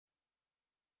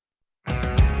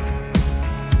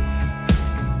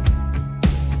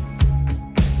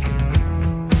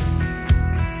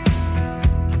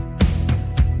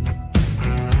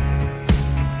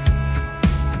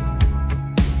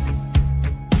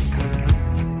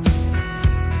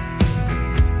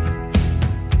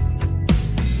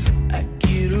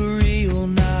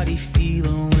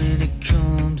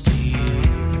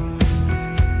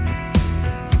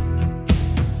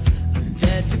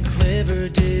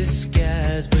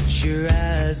disguise, but your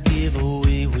eyes give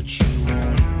away what you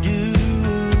want to do.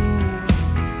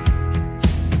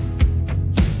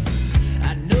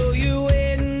 I know you're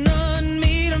waiting on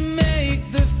me to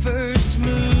make the first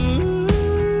move.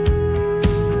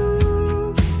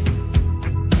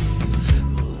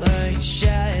 Well, I ain't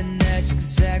shy, and that's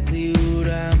exactly what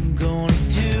I'm gonna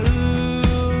do.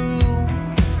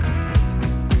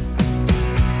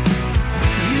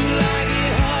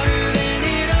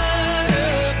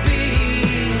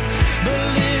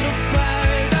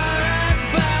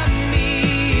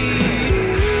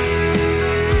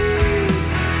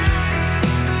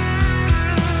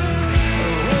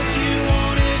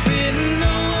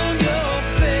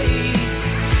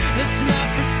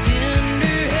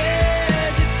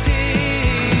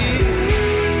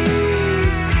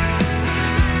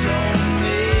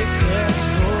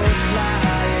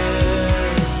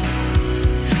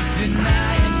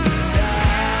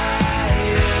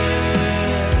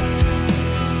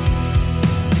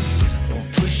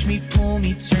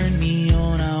 Turn me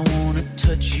on, I wanna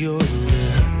touch your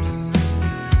lips.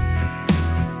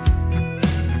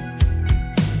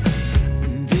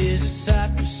 There's a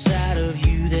softer side of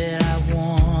you that I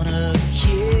wanna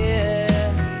kiss.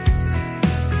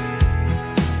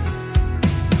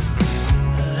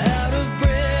 Out of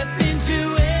breath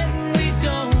into it, we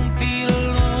don't feel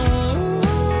alone.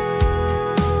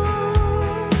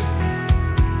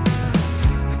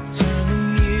 Turn the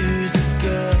music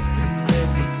up and let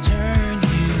me turn you.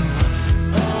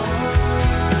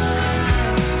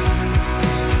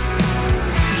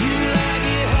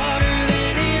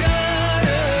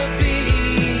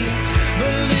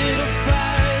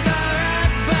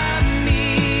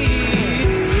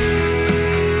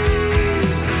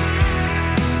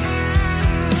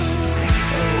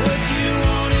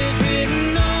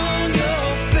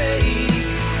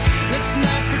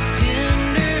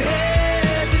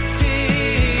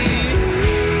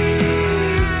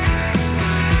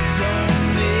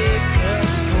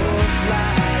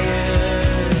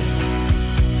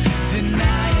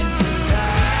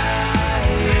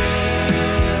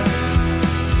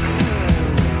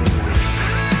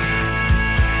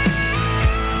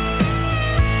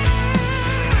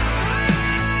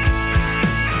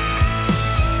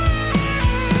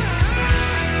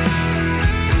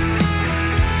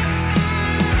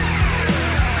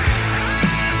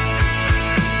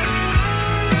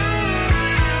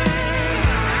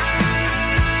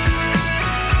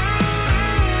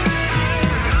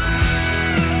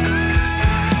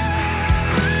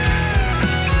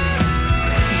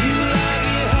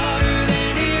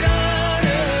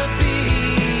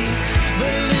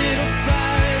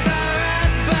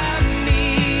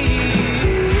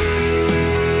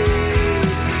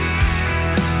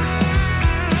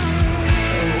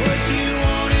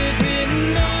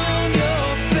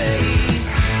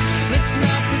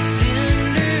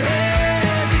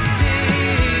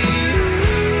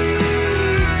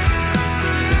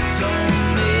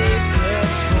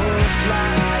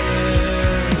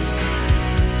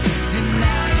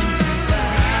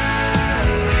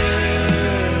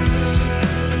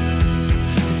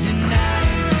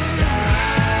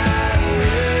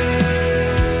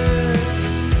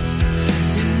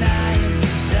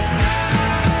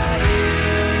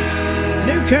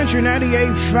 Country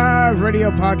 98.5 Radio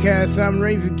Podcast. I'm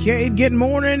Raven Cade. Good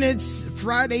morning. It's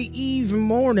Friday Eve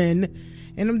morning,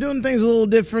 and I'm doing things a little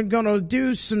different. Gonna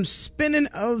do some spinning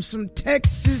of some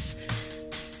Texas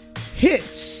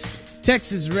hits.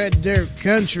 Texas Red Dirt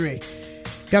Country.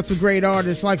 Got some great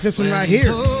artists like this one right here. These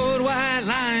old white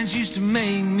lines used to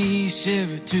make me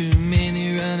shiver. Too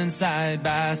many running side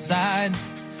by side.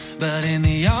 But in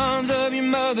the arms of your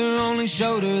mother, only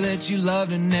showed her that you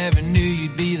loved her. Never knew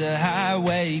you'd be the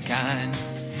highway kind.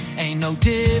 Ain't no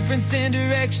difference in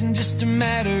direction, just a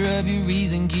matter of your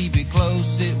reason. Keep it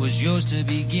close, it was yours to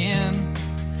begin.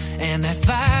 And that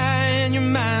fire in your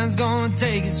mind's gonna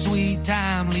take its sweet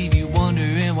time, leave you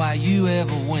wondering why you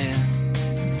ever win.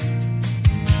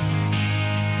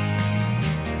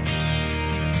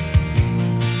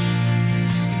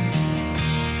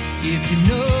 If you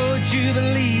know what you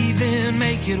believe, then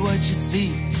make it what you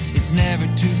see. It's never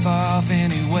too far off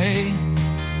anyway.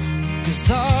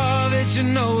 'Cause all that you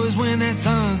know is when that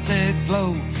sun sets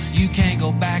low, you can't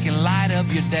go back and light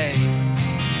up your day.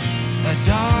 A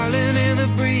darling in the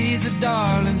breeze, a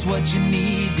darling's what you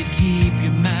need to keep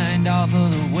your mind off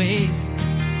of the weight.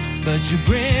 But your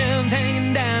brim's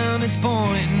hanging down, it's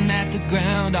pointing at the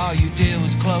ground. All you did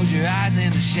was close your eyes in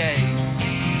the shade.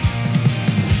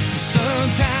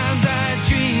 Sometimes I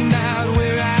dream about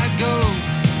where I'd go,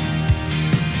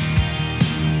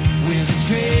 with a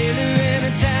trailer and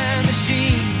a time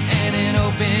machine.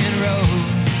 road.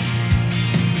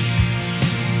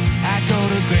 I go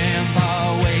to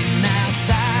Grandpa waiting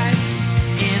outside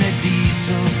in a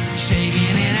diesel,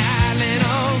 shaking and idling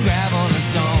on gravel and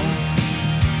stone.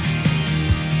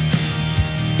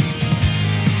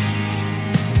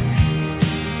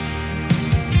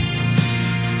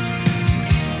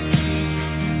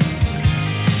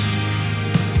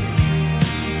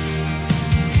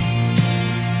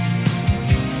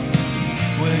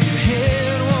 Well, your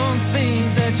head wants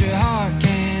things that your heart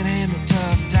can't handle.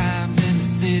 Tough times in the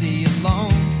city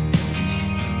alone.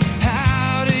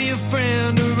 How do you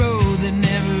friend a road that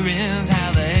never ends?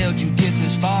 How the hell did you get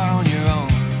this far on your own?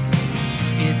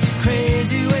 It's a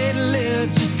crazy way to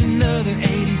live, just another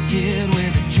 80s kid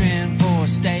with a trend for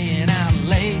staying out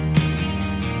late.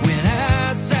 When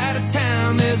outside of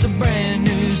town there's a brand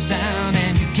new sound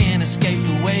and you can't escape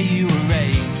the way you were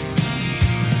raised.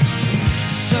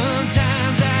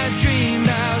 Sometimes I dream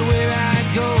about where I'd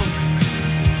go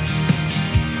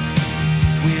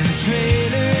with a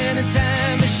trailer and a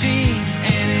time machine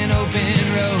and an open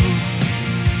road.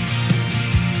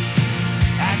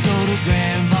 I go to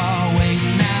Grandpa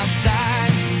waiting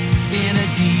outside in a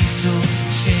diesel,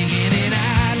 shaking and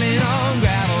idling on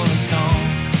gravel and stone.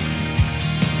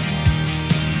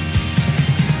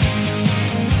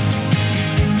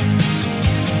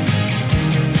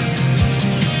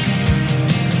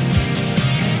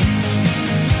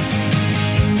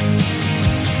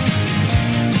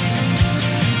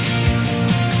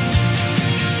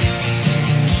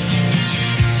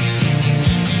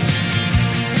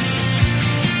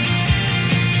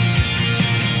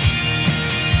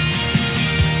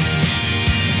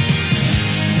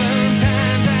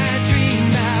 Sometimes I dream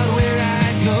about where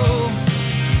I'd go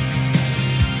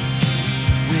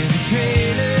with a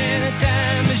trailer and a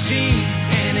time machine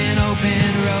and an open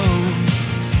road.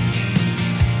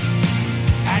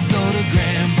 I'd go to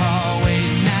Grandpa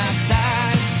waiting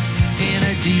outside in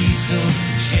a diesel,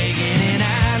 shaking and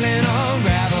idling on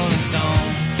gravel and stone.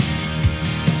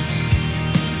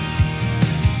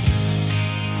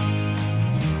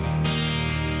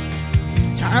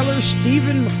 Tyler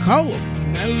Stephen McCullum,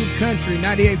 No Country,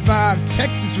 98.5,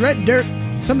 Texas Red Dirt,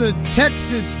 some of the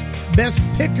Texas Best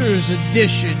Pickers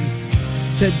edition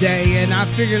today. And I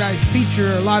figured I'd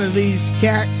feature a lot of these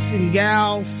cats and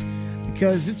gals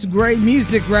because it's great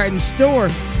music right in store.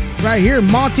 Right here,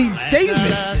 Monty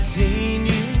Davis. Seen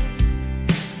you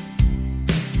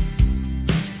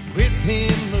with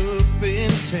him up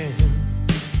in town.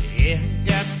 Yeah,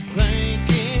 got to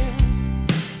thinking,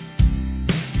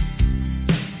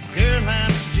 girl,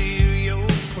 I'm still your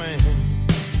clown.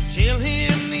 Tell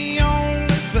him the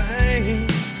only thing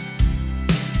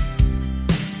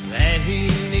that he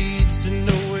needs to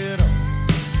know it all.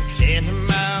 Tell him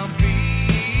I'll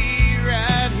be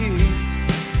right here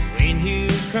when you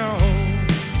call.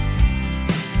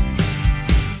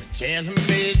 Tell him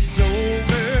it's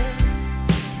over,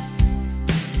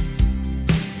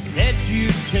 that you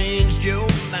changed your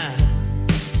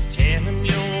mind. Tell him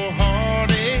your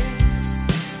heart aches,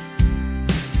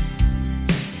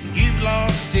 you've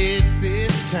lost it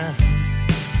this time.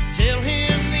 Tell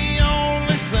him the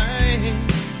only thing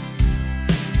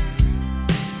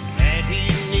that he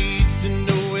needs to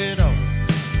know it all.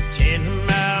 Tell him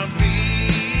I'll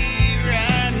be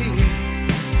right here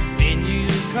when you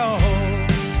call.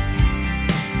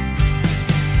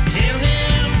 Tell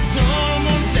him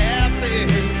someone's out there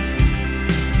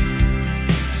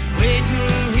just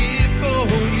waiting here for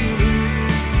you.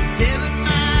 Tell him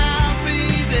I'll be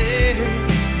there.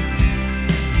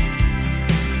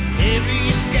 Every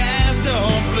sky's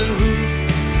all blue.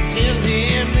 Tell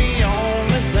him the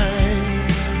only thing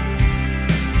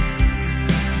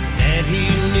that he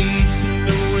needs to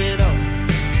know it all.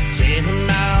 Tell him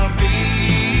I'll be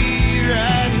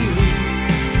right here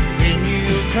when you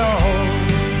call.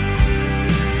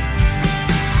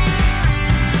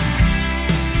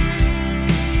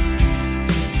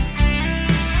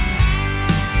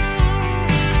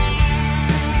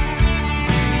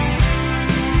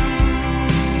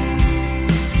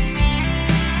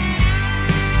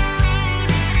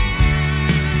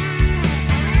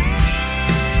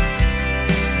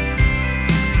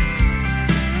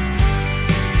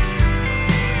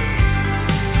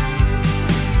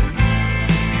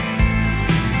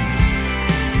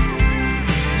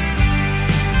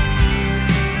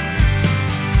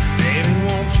 Baby,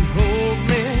 won't you hold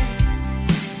me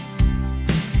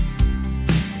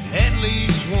at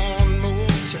least one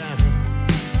more time?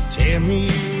 Tell me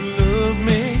you love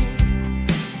me.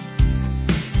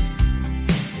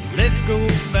 Let's go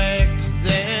back to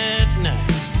that night.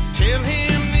 Tell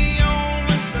him the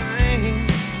only thing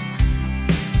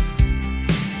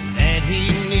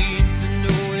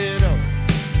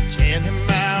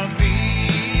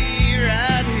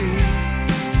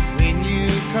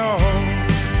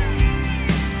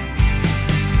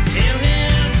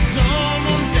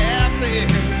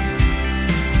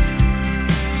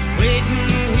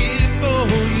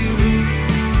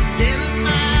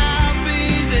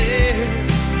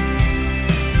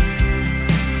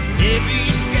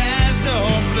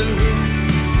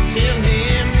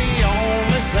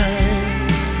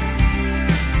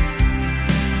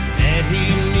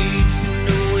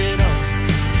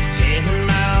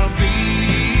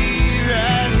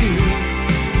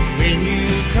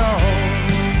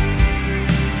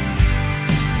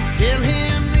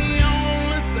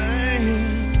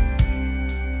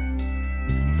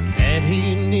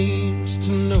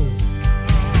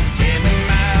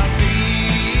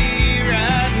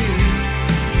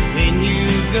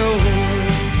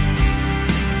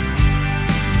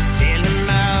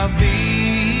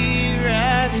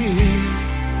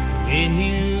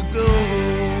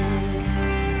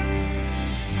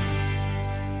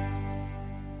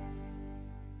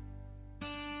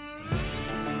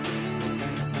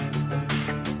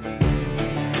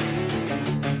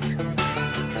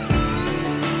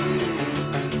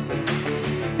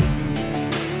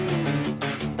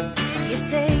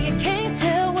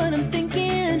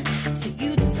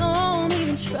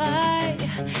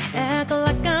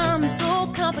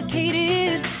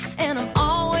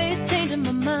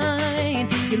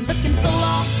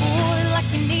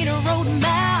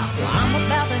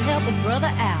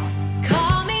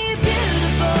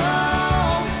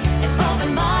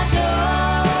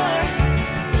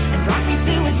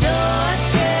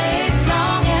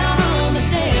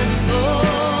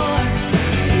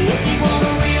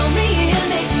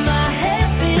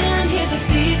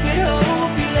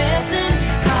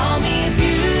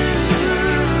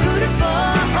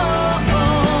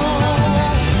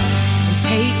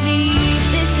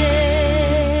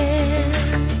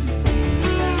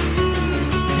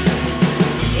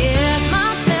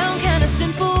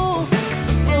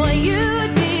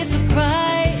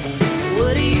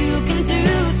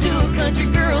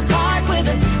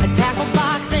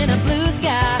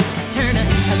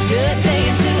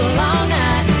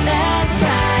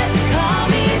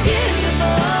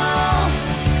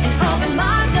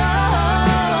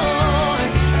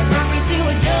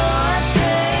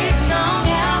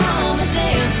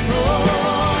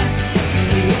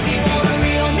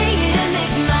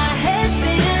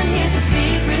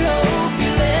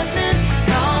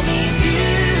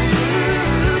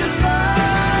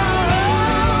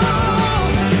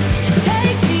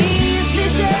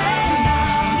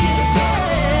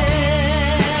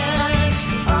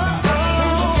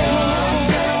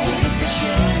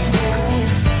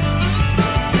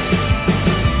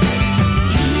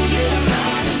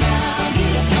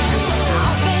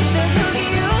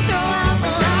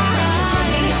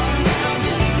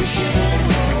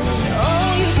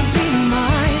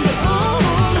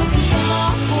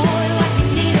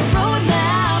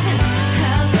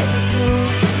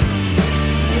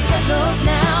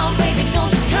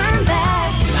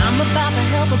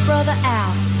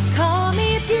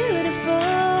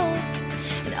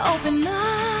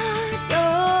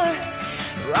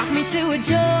rock me to a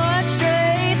George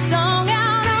Strait song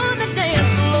out on the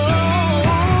dance floor.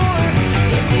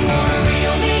 If you wanna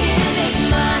reel me in, make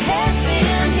my head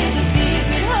spin. Here's a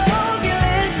secret, hope you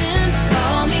listen.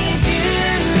 Call me beautiful.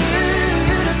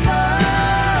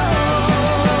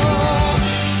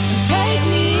 Take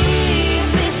me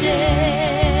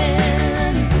fishing.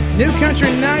 New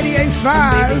Country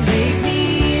 98.5. Take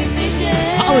me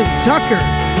fishing. Holly Tucker.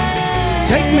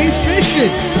 Take me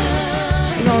fishing.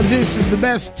 We're going to do some of the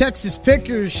best Texas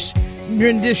pickers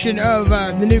rendition of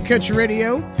the New Country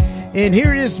Radio. And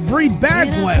here it is, Bree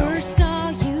Bagwell. When I first saw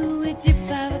you with your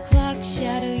 5 o'clock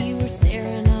shadow, you were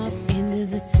staring off into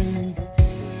the sun.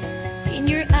 And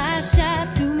your eyes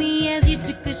shot through me as you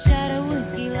took a shot of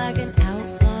whiskey like an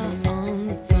outlaw on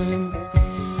the run.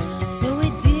 So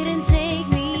it didn't take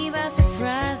me by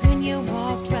surprise when you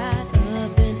walked right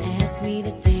up and asked me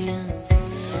to dance.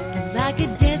 But like a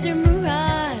desert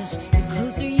mirage, the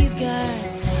closer you got,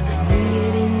 I knew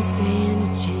you didn't stand a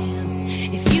chance.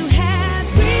 If you had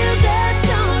real dust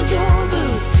on your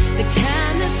boots, the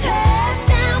kind that's passed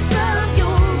down from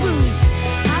your roots,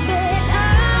 I bet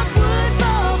I would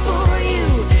fall for you.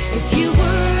 If you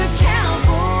were a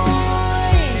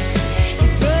cowboy,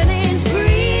 if running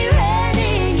free ran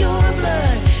in your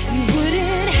blood, you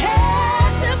wouldn't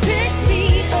have to pick me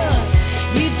up.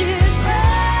 You just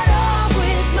ride off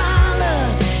with my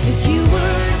love. If you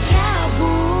were a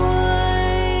cowboy,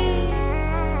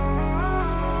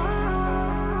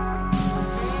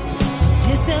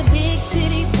 just a big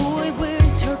city boy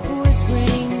wearing turquoise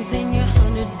rings and your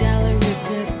 $100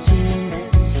 ripped up jeans,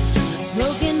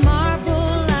 smoking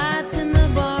Marlboro Lights in the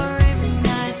bar every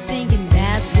night, thinking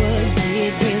that's what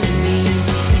big really means.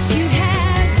 If you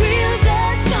had real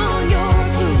dust on your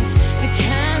boots, the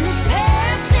kind that's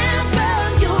passed down from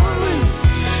your roots,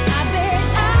 I bet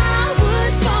I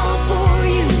would fall for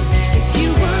you. If you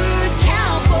were a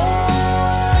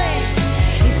cowboy,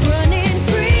 if running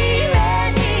free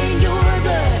ran in your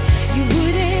blood, you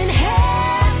wouldn't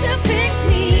have to pick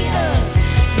me up.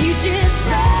 You just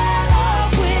ride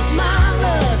off with my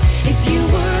love. If you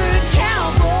were a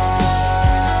cowboy,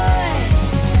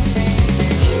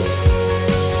 if you were a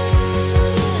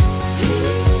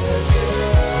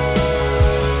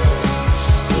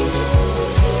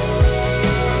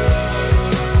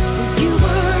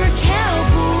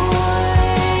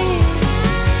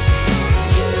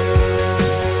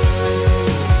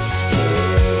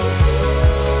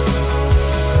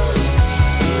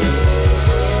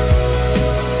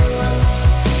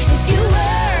If you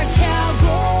were a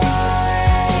cowboy,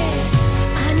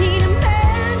 I need a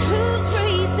man who's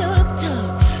raised up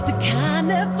tough, the kind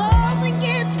that falls and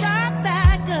gets right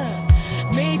back up.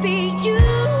 Maybe you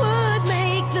would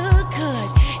make the cut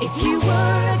if you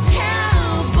were a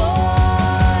cowboy.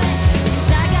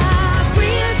 'Cause I got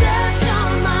real dust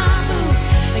on my boots,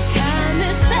 the kind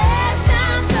that's passed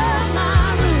down from my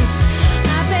roots.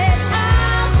 I bet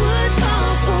I would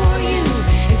fall for you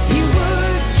if you were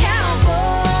a cowboy.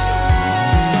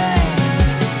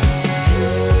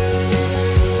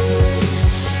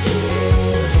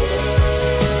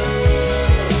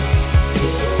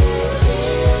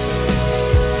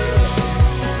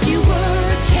 If you were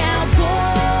a cowboy.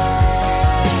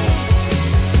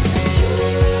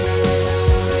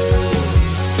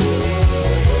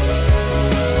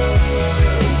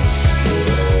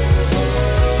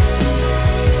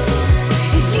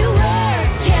 If you were a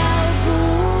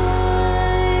cowboy.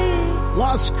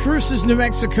 Las Cruces, New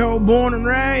Mexico, born and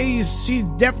raised. She's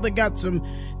definitely got some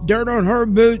dirt on her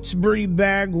boots, Bree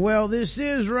Bagwell. This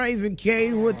is Raven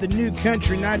Cade with the New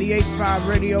Country 98.5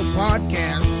 Radio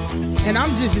Podcast. And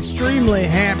I'm just extremely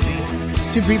happy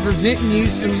to be presenting you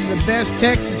some of the best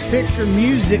Texas picker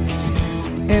music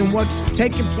and what's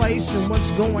taking place and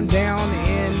what's going down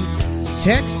in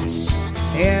Texas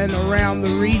and around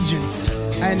the region.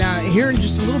 And here in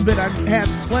just a little bit, I have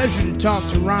the pleasure to talk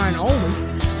to Ryan Oldham.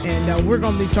 And we're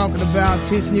going to be talking about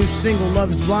his new single,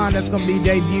 Love is Blind. That's going to be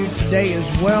debuted today as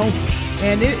well.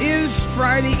 And it is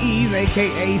Friday Eve,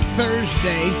 a.k.a.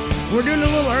 Thursday. We're doing a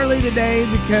little early today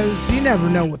because you never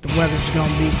know what the weather's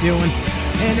going to be doing.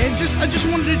 And I just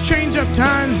wanted to change up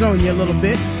times on you a little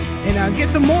bit and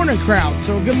get the morning crowd.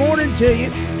 So good morning to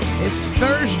you. It's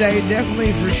Thursday,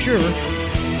 definitely for sure.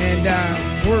 And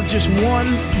we're just one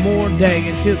more day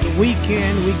until the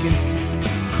weekend. We can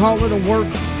call it a work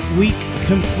week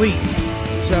complete.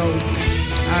 So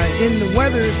in the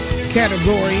weather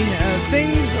category,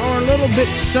 things are a little bit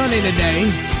sunny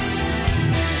today,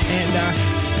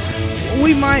 and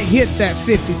we might hit that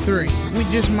 53. We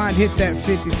just might hit that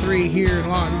 53 here in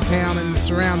Lawton Town and the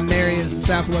surrounding areas of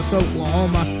southwest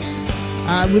Oklahoma.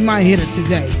 we might hit it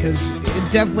today because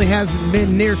it definitely hasn't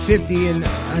been near 50 in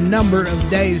a number of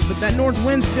days. But that north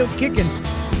wind's still kicking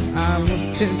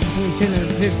between 10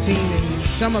 and 15, and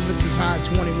some of it's as high as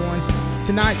 21.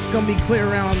 Tonight it's going to be clear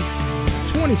around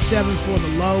 27 for the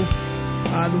low.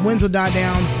 The winds will die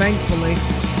down, thankfully,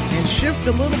 and shift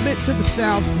a little bit to the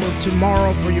south for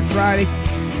tomorrow for your Friday.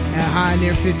 High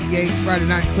near 58. Friday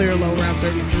night clear, low around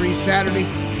 33. Saturday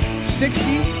 60.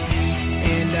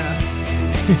 And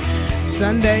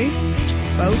Sunday,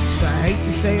 folks, I hate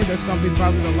to say it, that's going to be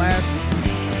probably the last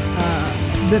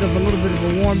bit of a little bit of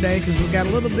a warm day because we got a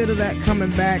little bit of that coming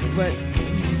back. But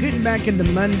getting back into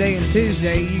Monday and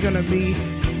Tuesday, you're going to be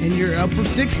in your upper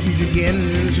 60s again,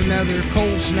 and there's another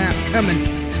cold snap coming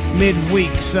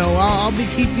midweek. So I'll be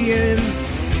keeping you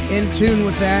in tune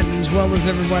with that, as well as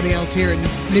everybody else here at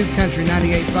New Country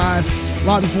 98.5,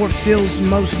 Lawton Fort Sill's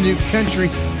most new country.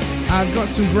 I've got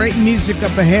some great music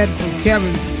up ahead from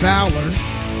Kevin Fowler.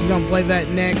 We're going to play that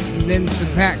next, and then some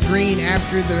Pat Green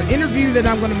after the interview that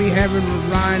I'm going to be having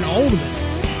with Ryan Oldham.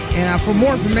 And for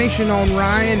more information on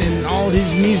Ryan and all his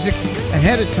music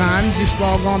ahead of time, just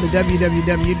log on to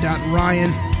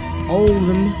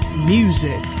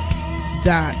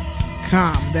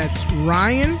www.ryanOldhammusic.com. That's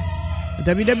Ryan,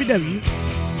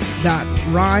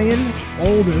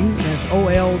 www.RyanOldham, that's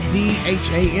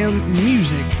OLDHAM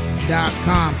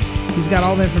music.com. He's got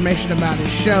all the information about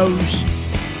his shows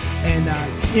and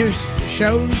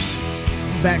shows,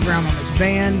 background on his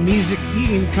band, music. You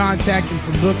can contact him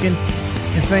for booking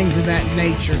and things of that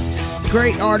nature.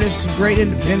 Great artist, great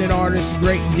independent artist,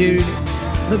 great dude.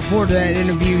 Look forward to that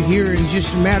interview here in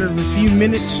just a matter of a few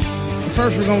minutes. But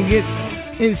first, we're going to get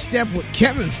in step with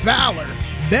Kevin Fowler.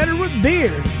 Better with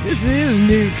beer. This is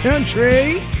New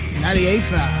Country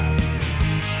 98.5.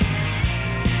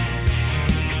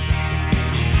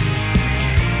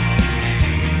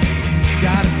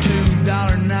 Got a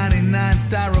 $2.99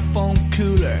 styrofoam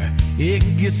cooler. It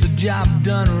gets the job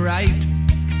done right.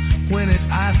 When it's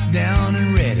iced down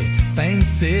and ready,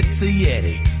 thinks it's a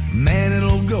Yeti. Man,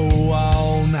 it'll go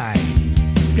all night.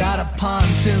 Got a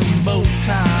pontoon boat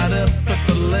tied up at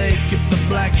the lake. It's the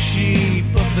black sheep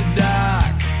of the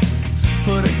dock.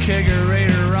 Put a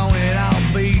kegerator on it,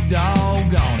 I'll be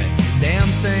doggone it. Damn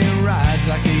thing rides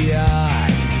like a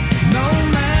yacht. No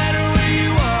matter where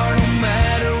you are, no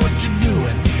matter what you're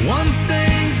doing, one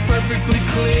thing's perfectly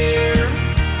clear.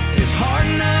 It's hard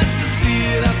not to see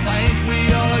it, I think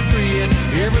we all agree it.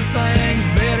 Everything's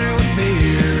better with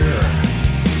beer.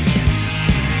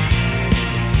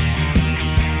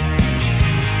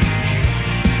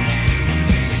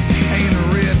 Ain't a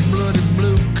red-blooded,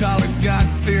 blue-collar,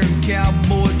 God-fearing,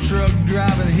 cowboy,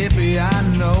 truck-driving hippie I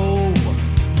know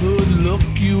who'd look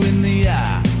you in the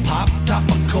eye, pop top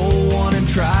a cold one and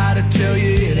try to tell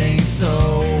you it ain't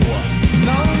so.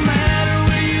 No matter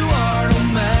where you are, no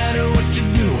matter what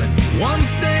you're doing, one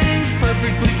thing's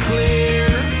perfectly clear.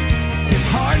 It's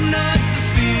hard not to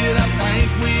see it, I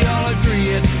think we all agree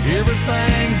it.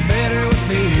 Everything's better with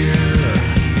beer.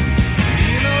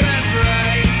 You know that's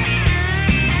right.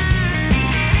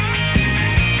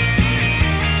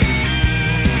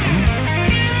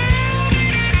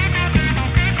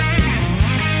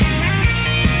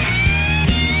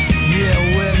 Yeah,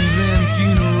 weddings and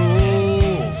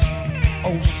funerals,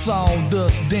 old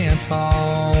sawdust dance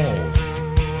halls,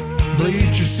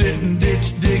 bleacher sitting,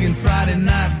 ditch digging, Friday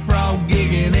night frog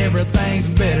gigging. Everything's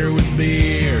better with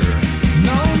beer.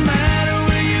 No matter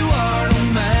where you are, no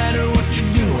matter what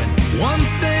you're doing, one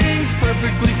thing's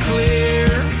perfectly clear.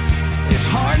 It's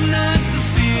hard not to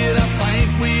see it, I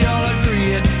think we all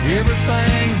agree it.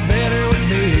 Everything's better with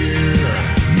beer.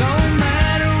 No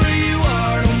matter where you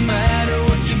are, no matter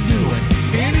what you're doing,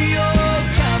 any old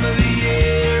time of the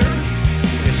year.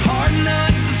 It's hard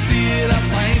not to see it, I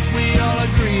think we all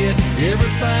agree it.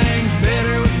 Everything's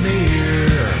better with beer.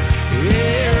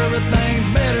 Yeah, everything's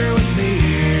better with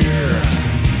beer.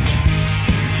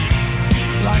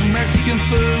 Like Mexican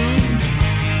food,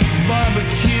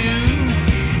 barbecue,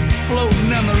 floating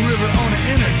down the river on an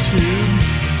inner tube.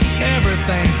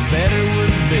 Everything's better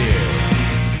with beer.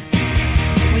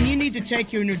 When you need to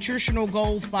take your nutritional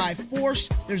goals by force,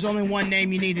 there's only one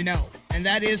name you need to know, and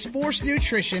that is Force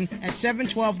Nutrition at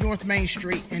 712 North Main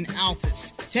Street in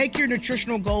Altus. Take your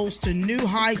nutritional goals to new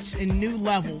heights and new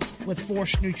levels with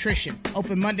Force Nutrition.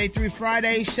 Open Monday through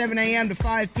Friday, 7 a.m. to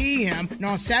 5 p.m., and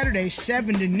on Saturdays,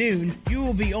 7 to noon. You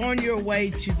will be on your way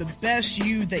to the best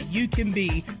you that you can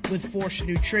be with Force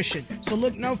Nutrition. So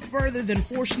look no further than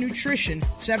Force Nutrition,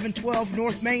 712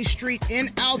 North Main Street in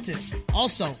Altus.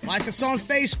 Also, like us on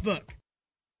Facebook.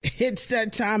 It's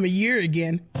that time of year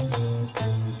again.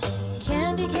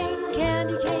 Candy cane,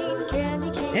 candy cane,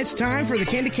 candy cane. It's time for the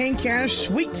Candy Cane Cash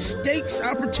Sweepstakes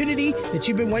opportunity that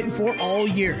you've been waiting for all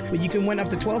year, where you can win up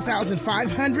to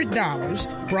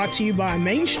 $12,500, brought to you by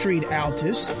Main Street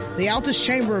Altus, the Altus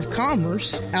Chamber of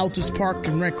Commerce, Altus Park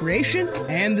and Recreation,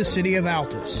 and the City of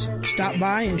Altus. Stop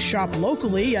by and shop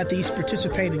locally at these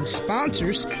participating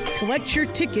sponsors, collect your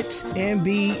tickets, and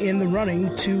be in the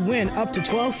running to win up to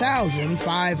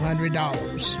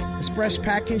 $12,500. Express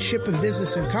Packing, Ship and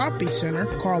Business and Copy Center,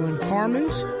 Carlin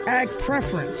Carmen's, Ag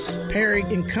Preference, Perry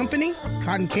 & Company,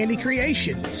 Cotton Candy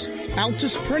Creations,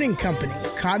 Altus Printing Company,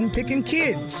 Cotton Pickin'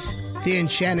 Kids, The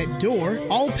Enchanted Door,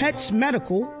 All Pets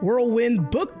Medical, Whirlwind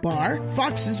Book Bar,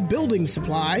 Fox's Building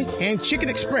Supply, and Chicken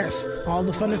Express. All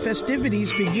the fun and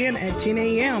festivities begin at 10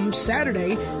 a.m.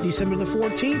 Saturday, December the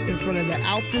 14th in front of the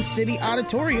Altus City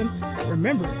Auditorium.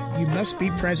 Remember, you must be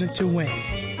present to win.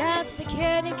 That's the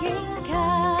Candy Cane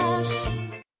Cash.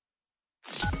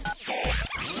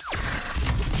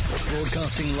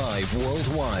 Broadcasting live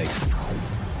worldwide.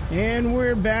 And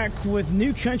we're back with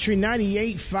New Country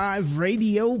 98.5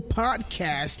 Radio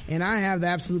Podcast. And I have the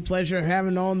absolute pleasure of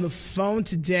having on the phone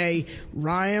today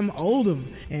Ryan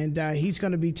Oldham. And he's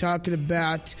going to be talking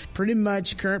about pretty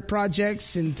much current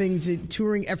projects and things that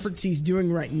touring efforts he's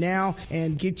doing right now,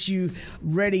 and get you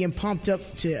ready and pumped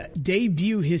up to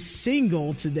debut his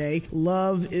single today,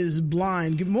 Love is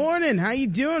Blind. Good morning. How you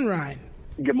doing, Ryan?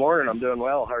 Good morning. I'm doing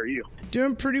well. How are you?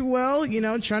 Doing pretty well,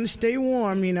 trying to stay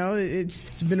warm.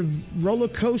 It's been a roller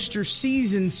coaster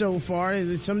season so far.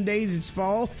 Some days it's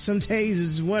fall, some days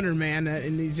it's winter, man,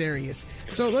 in these areas.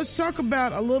 So let's talk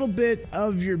about a little bit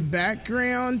of your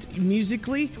background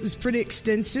musically. It's pretty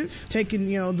extensive, taking,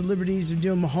 the liberties of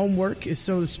doing my homework,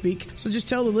 so to speak. So just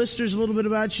tell the listeners a little bit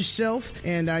about yourself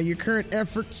and your current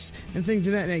efforts and things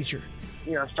of that nature.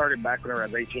 I started back when I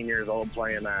was 18 years old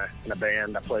playing in a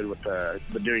band. I played with the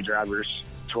Dewey Drivers,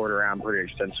 toured around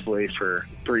pretty extensively for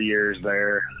 3 years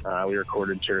there. We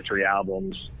recorded 2 or 3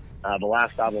 albums. The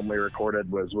last album we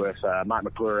recorded was with Mike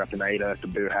McClure up in Ada at the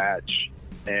Boo Hatch,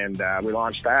 and we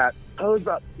launched that. It was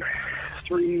about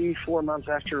 3-4 months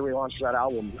after we launched that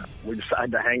album. We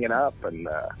decided to hang it up, and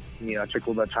it took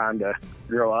a little bit of time to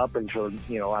grow up until,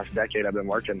 last decade I've been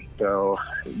working. So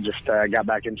just got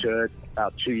back into it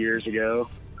about 2 years ago,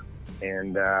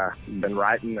 and been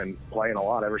writing and playing a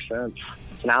lot ever since.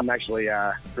 Now I'm actually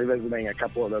revisiting a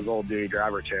couple of those old Dewey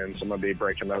Driver tunes. I'm going to be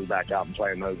breaking those back out and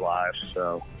playing those live.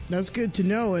 So that's good to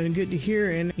know and good to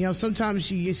hear. And, sometimes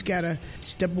you just got to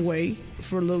step away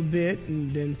for a little bit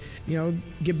and then,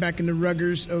 get back in the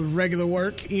ruggers of regular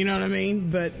work. You know what I mean?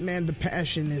 But, man, the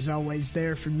passion is always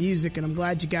there for music, and I'm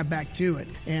glad you got back to it.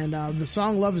 And the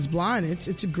song Love is Blind,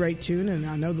 it's a great tune, and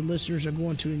I know the listeners are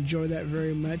going to enjoy that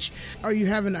very much. Are you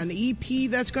having an EP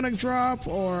that's going to drop,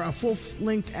 or a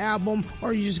full-length album, or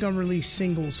are you just going to release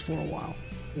singles for a while?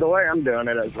 The way I'm doing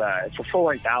it is it's a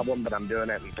full-length album, but I'm doing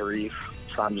it in 3s.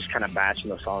 So I'm just kind of batching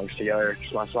the songs together.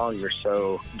 My songs are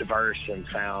so diverse in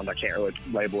sound, I can't really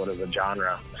label it as a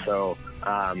genre. So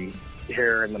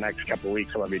here in the next couple of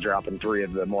weeks, I'm going to be dropping 3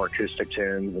 of the more acoustic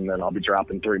tunes, and then I'll be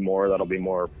dropping 3 more that'll be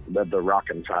more the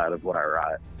rockin' side of what I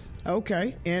write.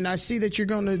 Okay. And I see that you're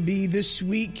going to be this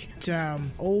week at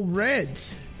Old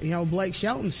Reds, Blake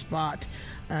Shelton's spot.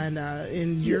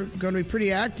 And you're going to be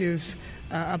pretty active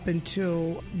up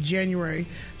until January.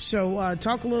 So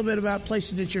talk a little bit about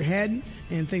places that you're heading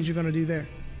and things you're going to do there.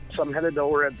 So I'm headed to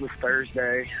Old Reds this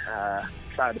Thursday.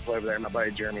 Excited to play over there. My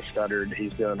buddy Jeremy Studdard,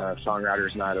 he's doing a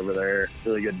songwriters night over there.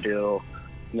 Really good deal.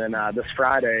 And then this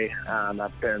Friday,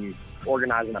 I've been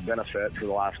organizing a benefit for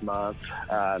the last month.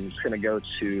 I'm just going to go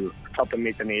to help them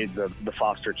meet the needs of the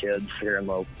foster kids here in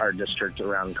our district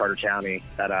around Carter County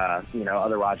that,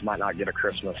 otherwise might not get a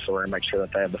Christmas. So we're going to make sure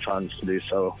that they have the funds to do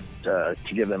so, to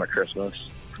give them a Christmas.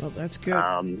 Well, that's good.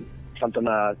 Something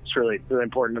that's really, really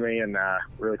important to me and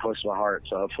really close to my heart.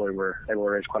 So hopefully we're able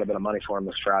to raise quite a bit of money for him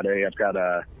this Friday. I've got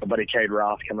my buddy Cade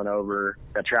coming over.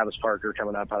 Got Travis Parker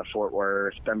coming up out of Fort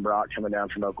Worth. Ben Brock coming down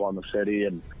from Oklahoma City,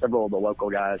 and several of the local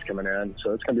guys coming in.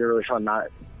 So it's going to be a really fun night.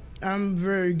 I'm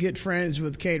very good friends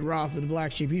with Cade Roth of the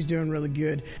Black Sheep. He's doing really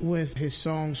good with his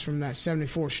songs from that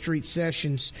 74th Street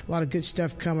Sessions. A lot of good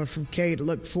stuff coming from Cade.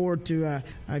 Look forward to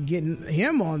getting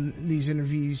him on these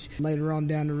interviews later on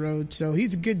down the road. So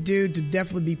he's a good dude to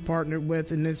definitely be partnered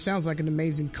with, and it sounds like an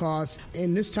amazing cause.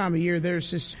 And this time of year, there's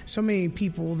just so many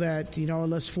people that, are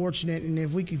less fortunate, and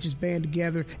if we could just band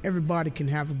together, everybody can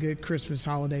have a good Christmas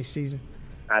holiday season.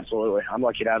 Absolutely. I'm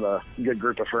lucky to have a good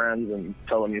group of friends and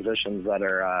fellow musicians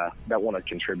that want to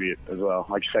contribute as well.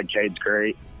 Like you said, Cade's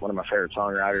great, one of my favorite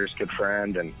songwriters, good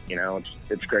friend, and,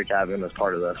 it's great to have him as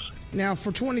part of this. Now,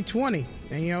 for 2020,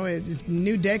 and, it's a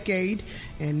new decade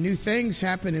and new things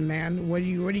happening, man. What do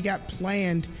you got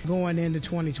planned going into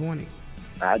 2020?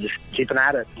 Just keeping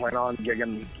at it. Plan on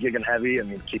gigging heavy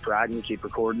and keep riding, keep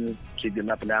recording, keep getting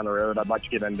up and down the road. I'd like to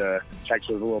get into Texas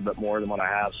a little bit more than what I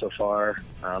have so far.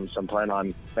 So I'm planning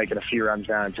on making a few runs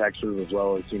down in Texas as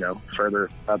well as, further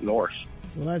up north.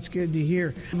 Well, that's good to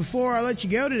hear. Before I let you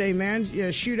go today,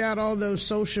 man, shoot out all those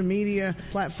social media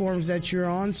platforms that you're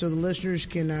on so the listeners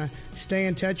can stay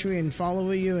in touch with you and follow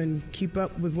you and keep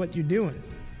up with what you're doing.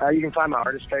 You can find my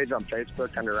artist page on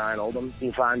Facebook under Ryan Oldham.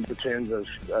 You can find the tunes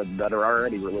that are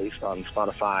already released on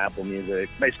Spotify, Apple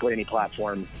Music, basically any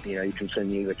platform you can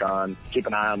send music on. Keep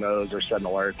an eye on those or set an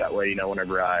alert. That way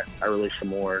whenever I release some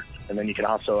more. And then you can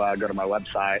also go to my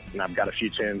website, and I've got a few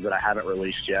tunes that I haven't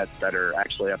released yet that are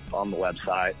actually up on the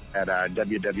website at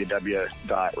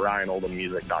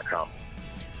www.ryanoldhammusic.com.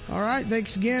 All right.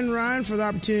 Thanks again, Ryan, for the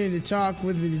opportunity to talk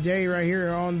with me today right here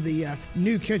on the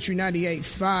new Country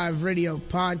 98.5 radio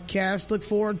podcast. Look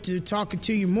forward to talking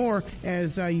to you more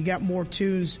as you got more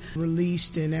tunes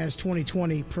released and as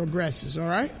 2020 progresses. All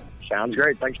right? Sounds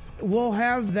great. Thanks. We'll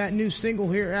have that new single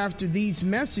here after these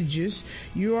messages.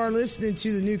 You are listening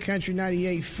to the new Country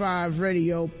 98.5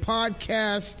 radio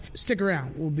podcast. Stick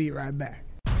around. We'll be right back.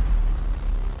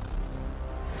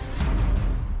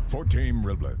 For Team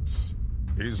Riblets.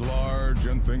 He's large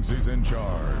and thinks he's in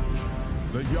charge.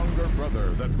 The younger brother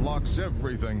that blocks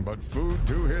everything but food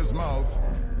to his mouth,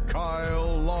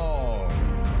 Kyle Long.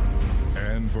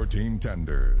 And for Team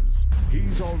Tenders,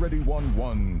 he's already won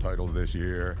one title this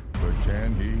year, but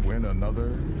can he win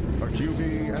another? A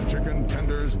QB and chicken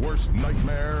tender's worst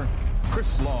nightmare,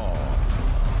 Chris Long.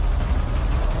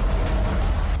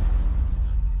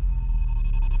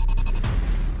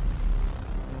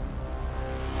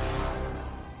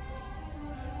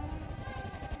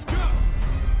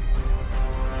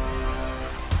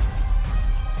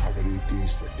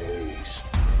 For days.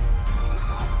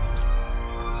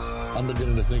 I'm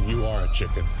beginning to think you are a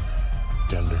chicken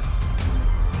tender.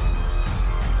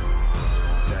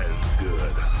 That is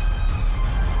good.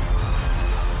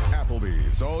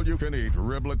 Applebee's all-you-can-eat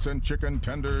riblets and chicken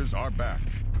tenders are back.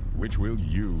 Which will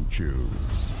you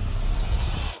choose?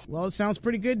 Well, it sounds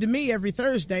pretty good to me. Every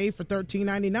Thursday for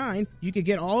 $13.99, you can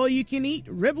get all-you-can-eat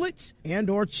riblets and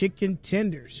or chicken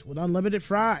tenders with unlimited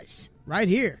fries right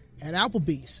here at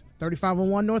Applebee's,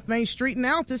 3501 North Main Street in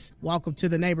Altus. Welcome to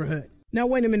the neighborhood. Now,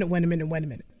 wait a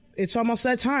minute. It's almost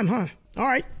that time, huh? All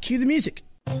right, cue the music.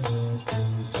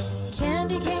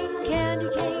 Candy cane, candy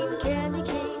cane, candy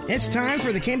cane. It's time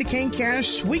for the Candy Cane Cash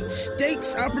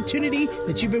Sweepstakes opportunity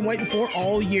that you've been waiting for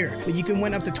all year. But you can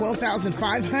win up to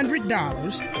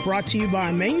 $12,500, brought to you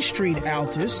by Main Street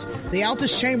Altus, the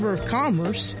Altus Chamber of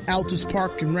Commerce, Altus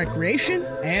Park and Recreation,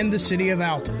 and the City of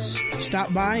Altus.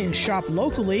 Stop by and shop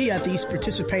locally at these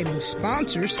participating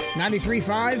sponsors: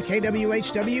 93.5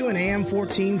 KWHW and AM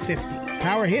 1450.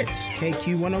 Power Hits,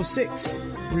 KQ 106.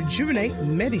 Rejuvenate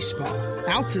Medispa.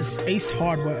 Altus Ace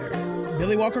Hardware.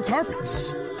 Billy Walker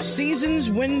Carpets.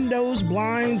 Seasons, Windows,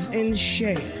 Blinds, and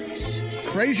Shades.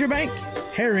 Fraser Bank,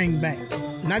 Herring Bank.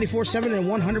 94.7 and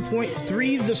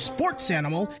 100.3 The Sports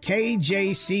Animal,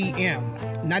 KJCM.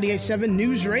 98.7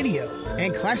 News Radio.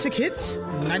 And Classic Hits,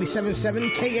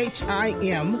 97.7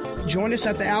 KHIM. Join us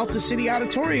at the Altus City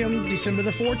Auditorium, December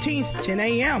the 14th, 10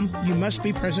 a.m. You must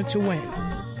be present to win.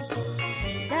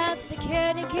 That's the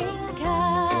Candy Cane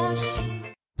Cash.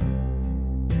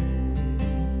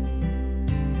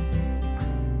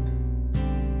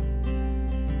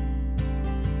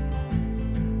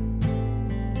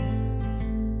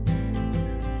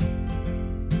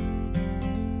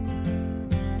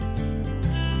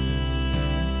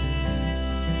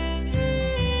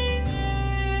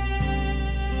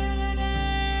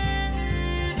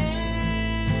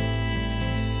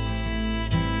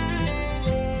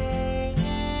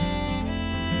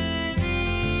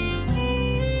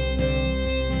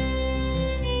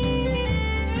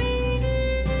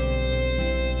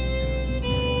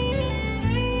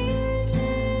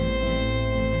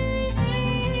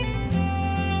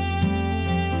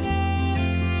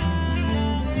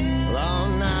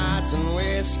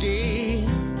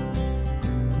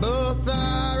 Both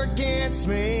are against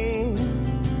me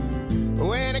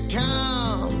when it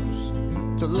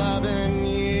comes to loving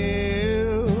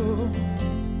you.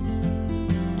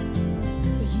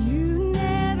 You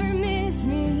never missed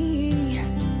me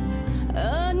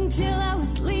until I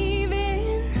was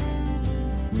leaving.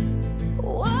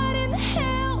 What in the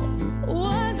hell?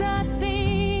 What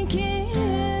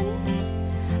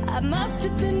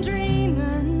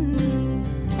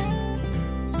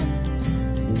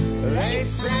They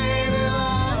say that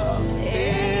love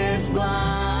is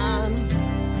blind,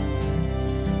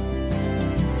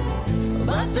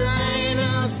 but there ain't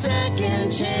no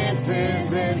second chances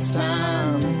this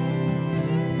time.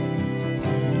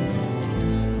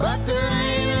 But there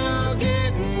ain't no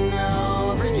getting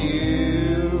over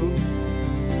you.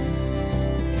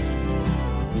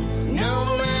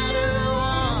 No matter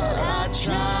what I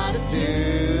try to do.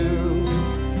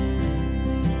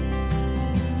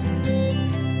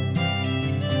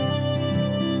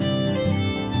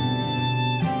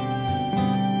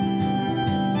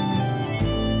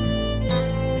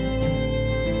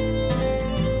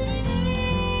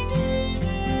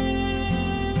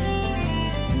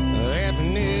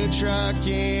 Truck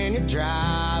in your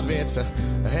drive, it's a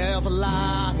hell of a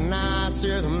lot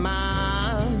nicer than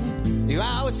mine. You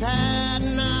always had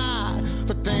an eye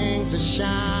for things to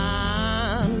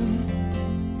shine.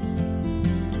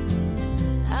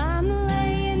 I'm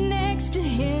laying next to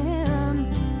him,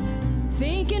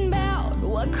 thinking about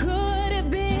what could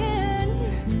have been,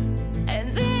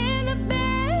 and then the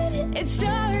bed, it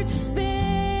starts to spin.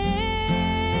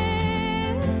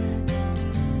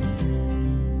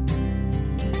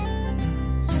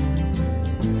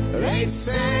 They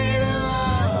say that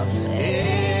love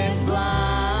is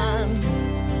blind,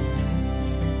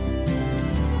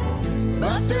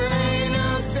 but there ain't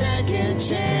no second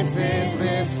chances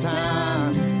this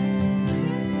time.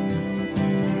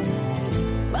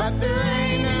 But there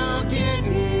ain't no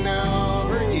getting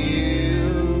over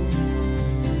you.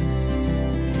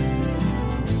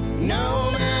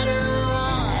 No matter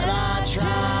what I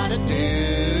try to do.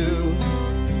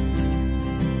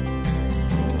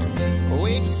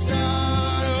 We can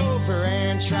start over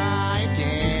and try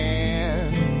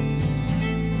again.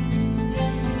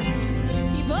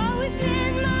 You've always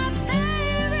been my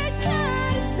favorite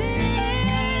kind of sin.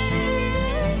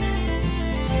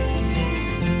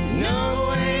 No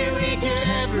way we could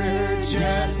ever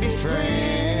just be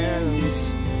friends.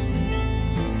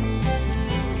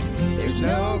 There's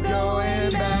no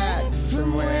going back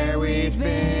from where we've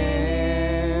been.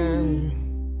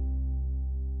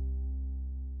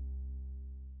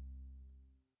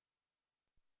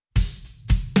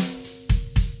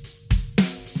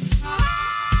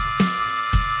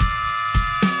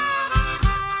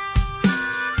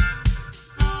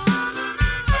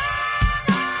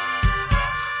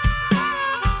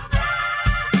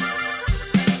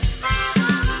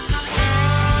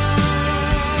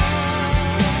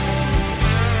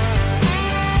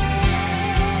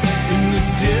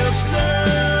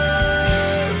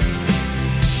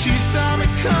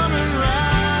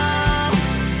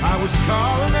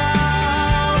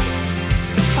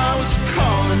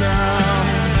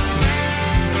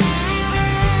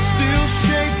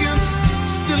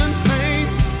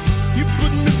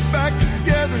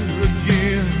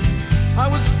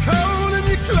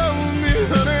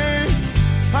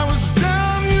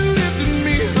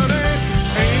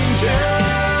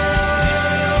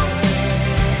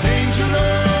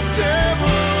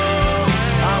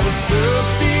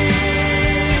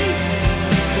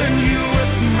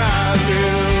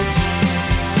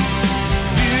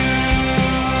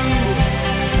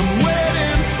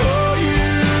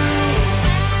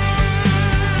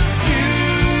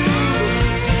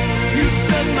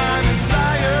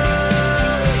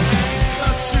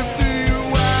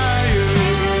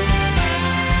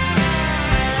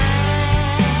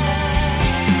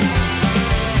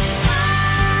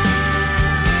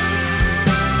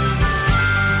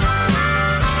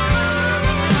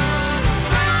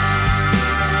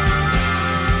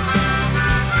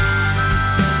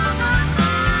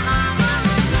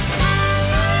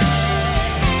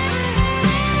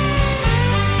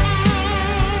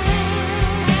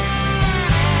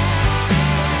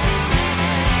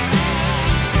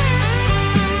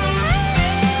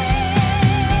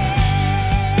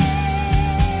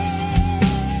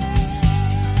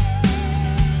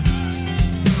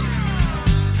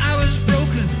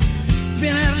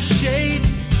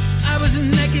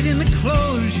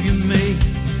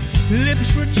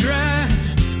 Lips were dry,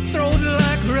 throat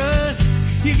like rust.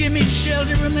 You give me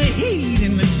shelter from the heat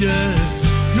and the dust.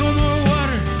 No more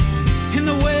water in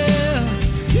the well,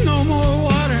 no more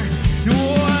water, no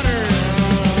water.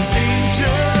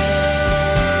 Angel,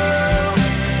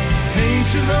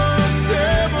 angel or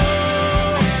devil,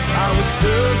 I was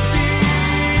thirsty,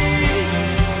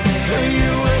 and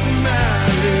you wet my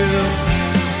lips.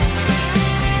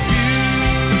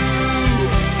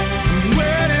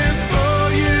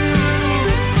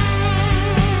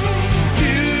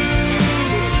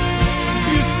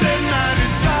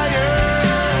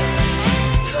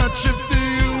 Trip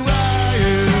through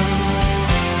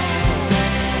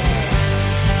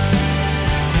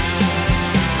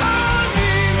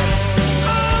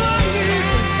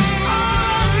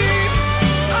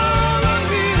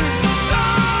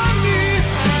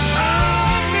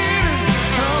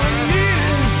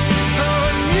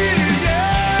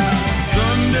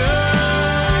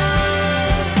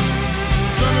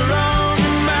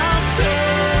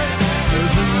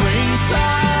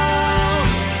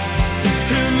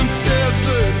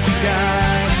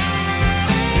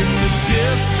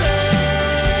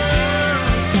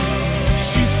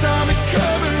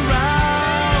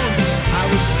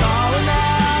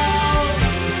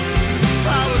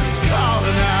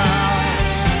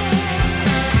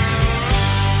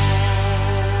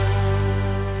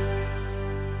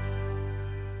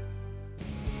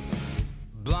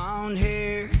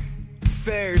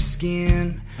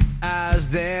skin,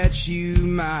 eyes that you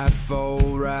might fall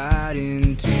right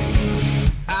into.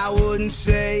 I wouldn't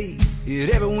say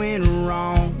it ever went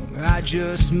wrong, I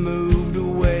just moved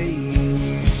away and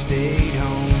you stayed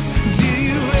home. Do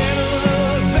you ever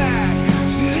look back?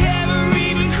 Does it ever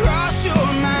even cross your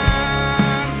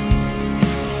mind?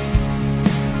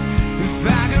 If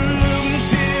I could look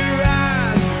into your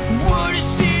eyes, would you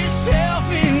see yourself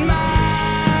in mine?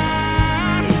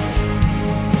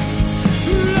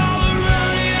 All the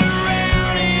running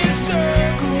around in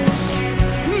circles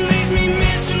leaves me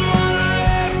missing what I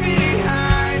left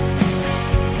behind.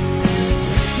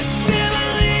 Still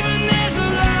believing there's a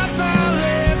life I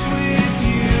left with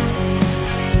you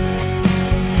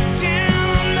down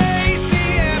on Macy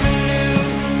Avenue.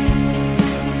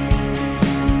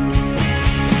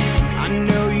 I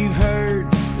know you've heard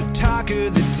the talk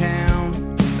of the town.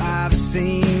 I've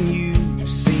seen you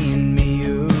seeing me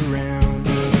around.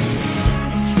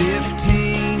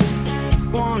 15,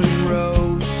 one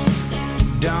rose.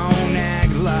 Don't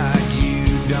act like you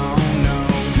don't know.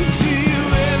 Do you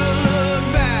ever look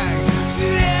back? Does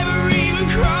it ever even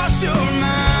cross your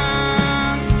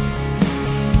mind?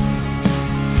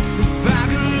 If I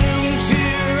could look into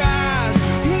your eyes,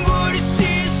 would you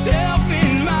see yourself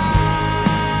in mine?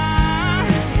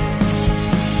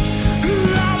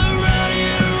 All the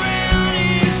running around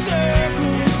in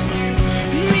circles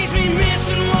leaves me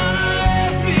missing what I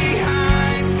left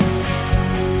behind.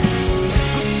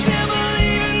 I'm still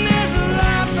believing there's a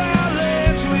life I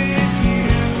left with you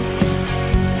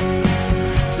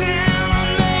down on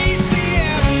Macy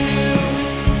Avenue.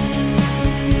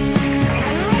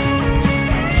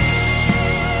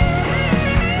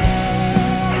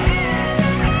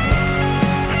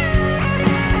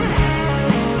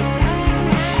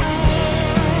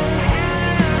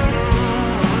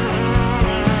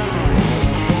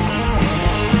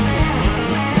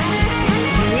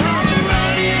 All the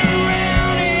running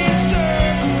around in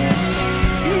circles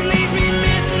leaves me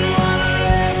missing what I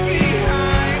left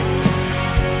behind.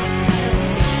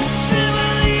 Still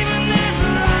believing there's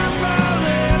a life I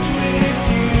left with you.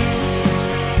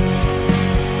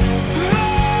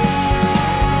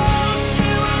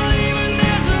 Still believing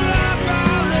there's a life I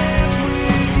left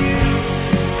with you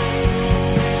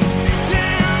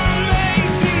down on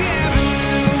Macy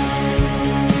Avenue.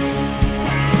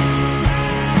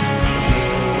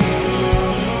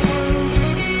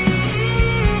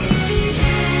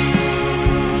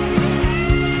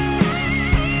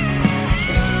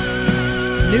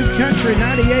 New Country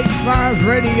 98.5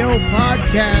 Radio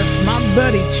Podcast. My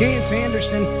buddy Chance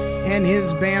Anderson and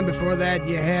his band. Before that,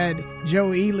 you had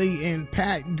Joe Ely and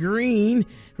Pat Green.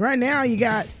 Right now, you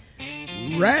got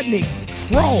Radney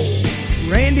Kroll,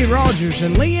 Randy Rogers,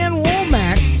 and Leanne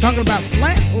Womack talking about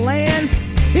Flatland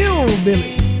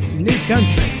Hillbillies. New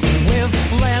Country. Well,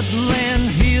 Flatland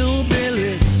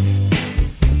Hillbillies,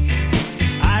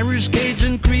 Irish,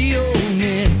 Cajun, Creole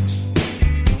mix.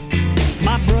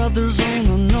 My brother's on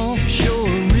a North Shore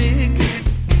rig.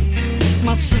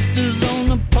 My sister's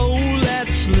on a pole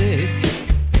that's slick.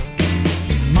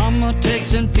 Mama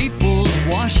takes in people's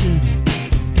washing.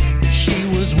 She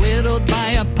was widowed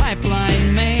by a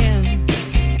pipeline man.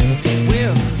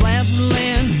 We're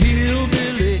Flatland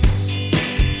Hillbillies,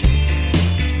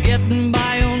 getting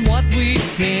by on what we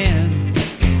can.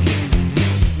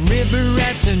 River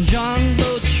rats and John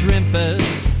boat shrimpers,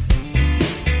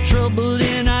 trouble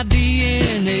in our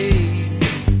DNA.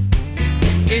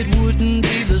 It wouldn't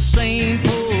be the same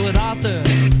poet author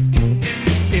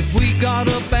if we got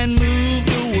up and moved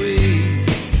away.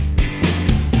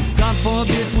 God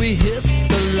forbid we hit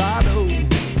the lotto,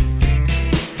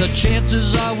 the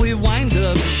chances are we wind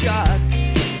up shot.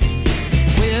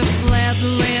 We're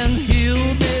Flatland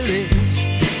Hillbillies,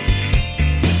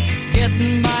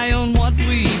 getting by on what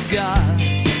we've got.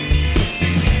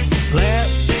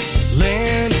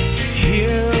 Flatland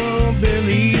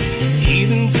Hillbillies,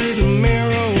 heathen to the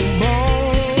marrow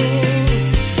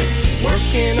bone,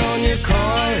 working on your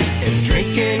cars and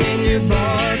drinking in your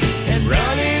bars and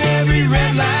running every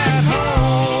red light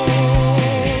home.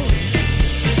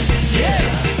 Yeah.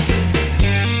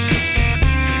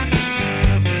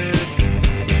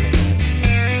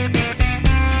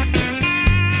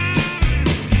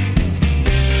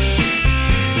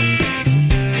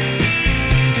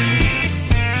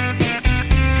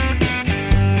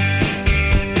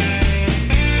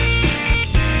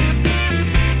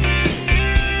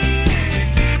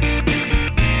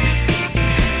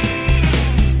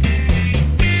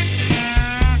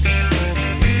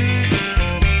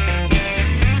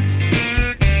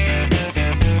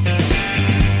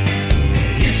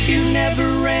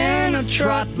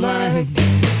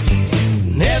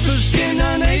 Never skinned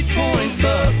an 8-point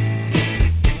buck.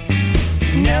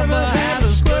 Never had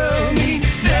a squirrel meat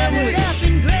sandwich.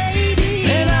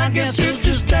 And I guess you're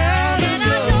just out of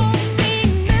luck.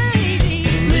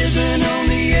 Living on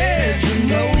the edge of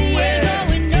nowhere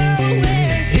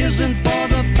isn't for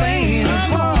the faint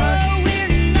of heart.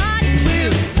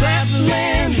 We're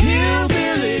flatland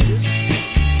hillbillies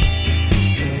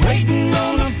waiting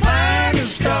on the fire to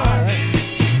start.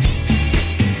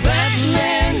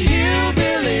 Flatland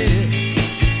hillbillies,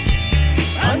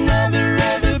 another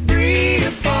other breed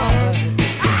apart.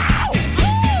 Ow!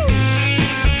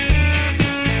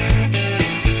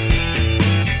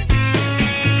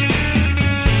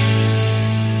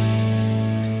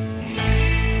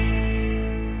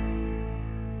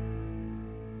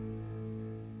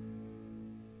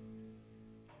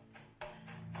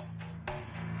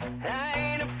 I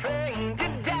ain't afraid to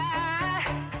die.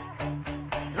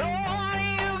 Lord,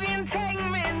 you can take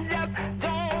me up,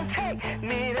 don't take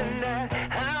me tonight.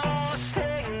 I wanna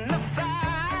stay in the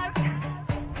fight.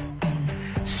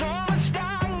 So much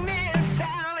darkness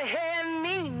out ahead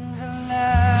means a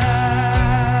lie.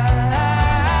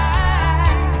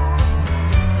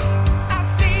 I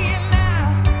see it now.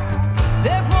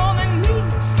 There's more than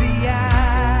meets the eye.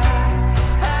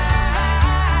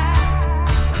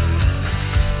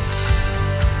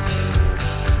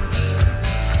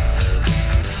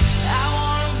 I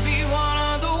wanna be one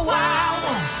of the wild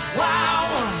ones, wild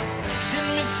ones. Send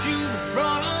me to the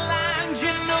front lines,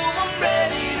 you know I'm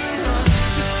ready to run.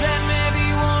 Just let me be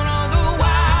one of the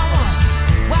wild ones,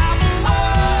 wild ones.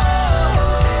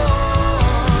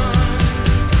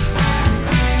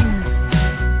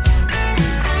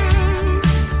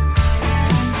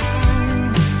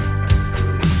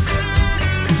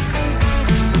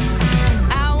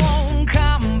 I won't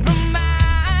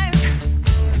compromise.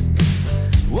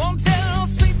 Won't tell no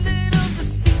sweet little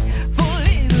deceitful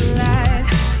little lies.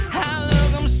 I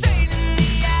look 'em straight in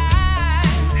the eyes.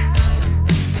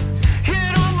 You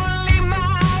don't believe my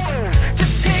words,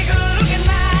 just take a look at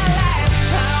my life.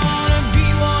 I wanna be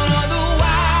one of the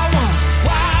wild ones,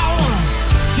 wild ones.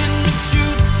 Send me to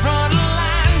the front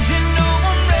lines, you know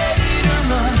I'm ready to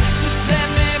run. Just let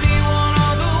me be one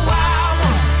of the wild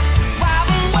ones, wild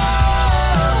ones.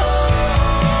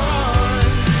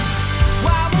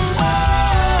 Wild ones.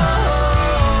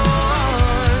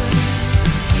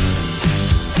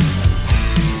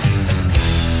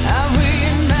 I've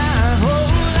waited my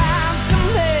whole life to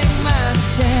make my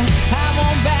stand. I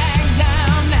won't back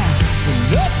down now,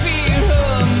 no fear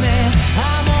of man.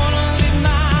 I'm gonna lead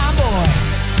my boy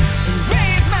and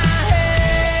raise my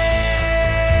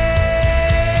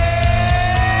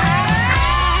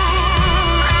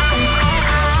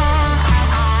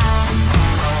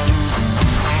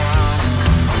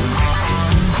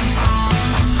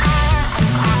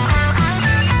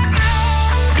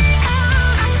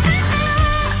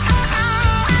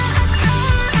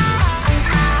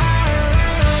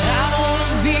I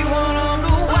wanna be one of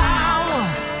the wild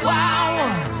ones, wild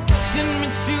ones. Send me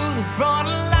to the front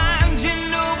lines, you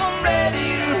know I'm ready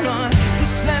to run.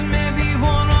 Just let me be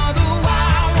one of the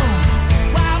wild ones,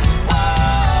 wild ones.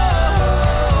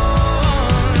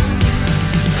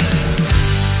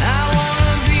 I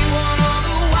wanna be one of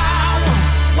the wild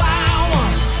ones, wild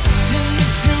ones. Send me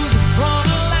to the front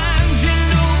lines, you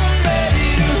know I'm ready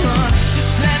to run.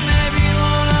 Just let me be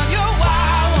one of your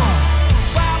wild ones,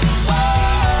 wild ones.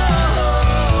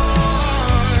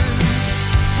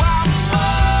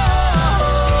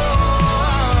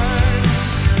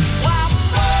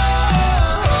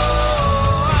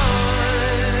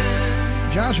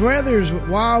 Josh Weathers with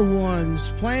Wild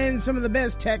Ones, playing some of the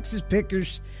best Texas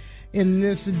pickers in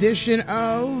this edition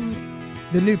of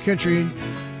the New Country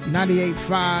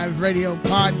 98.5 radio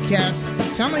podcast.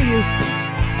 I'm telling you,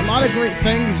 a lot of great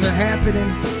things are happening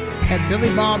at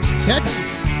Billy Bob's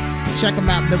Texas. Check them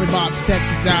out,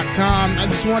 BillyBobsTexas.com. I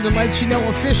just wanted to let you know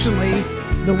officially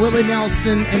the Willie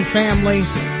Nelson and Family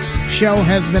show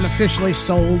has been officially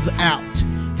sold out.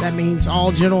 That means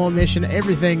all general admission,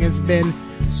 everything has been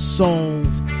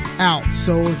sold out.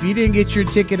 So if you didn't get your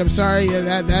ticket, I'm sorry,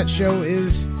 that show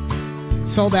is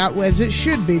sold out as it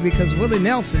should be, because Willie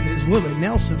Nelson is Willie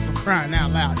Nelson, for crying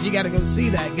out loud. You got to go see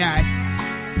that guy,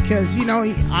 because, you know,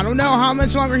 I don't know how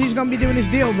much longer he's going to be doing his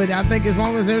deal, but I think as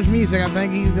long as there's music, I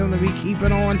think he's going to be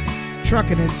keeping on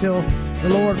trucking until the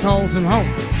Lord calls him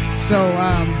home. So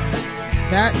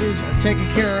that is taken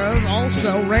care of.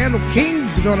 Also, Randall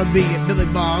King's going to be at Billy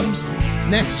Bob's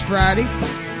next Friday,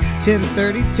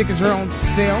 10:30. Tickets are on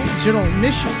sale. General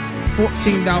admission,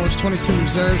 $14.22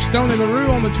 reserved. Stone and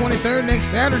LaRue on the 23rd, next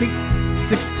Saturday,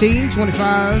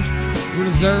 $16.25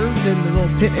 reserved in the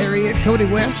little pit area. Cody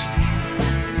West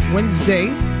Wednesday,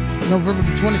 November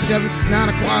the 27th, 9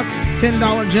 o'clock,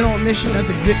 $10 general admission. That's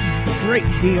a great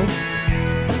deal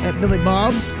at Billy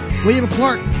Bob's. William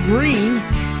Clark Green,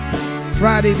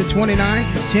 Friday the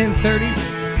 29th, 10:30.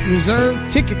 Reserve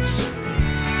tickets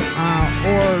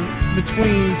or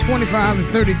between 25 and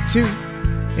 32,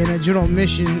 and the general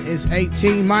admission is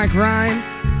 18. Mike Ryan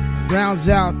rounds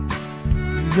out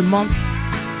the month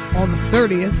on the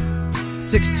 30th,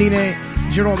 16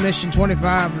 general admission,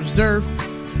 25 reserve.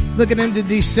 Looking into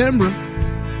December,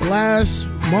 the last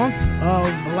month of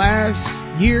the last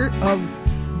year of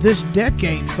this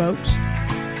decade, folks.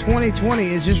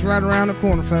 2020 is just right around the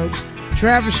corner, folks.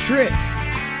 Travis Tritt,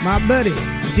 my buddy,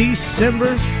 December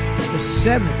the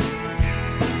 7th.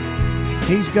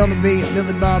 He's going to be at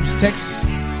Billy Bob's, Texas.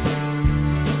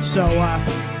 So,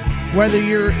 whether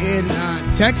you're in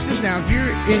Texas, now if you're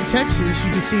in Texas,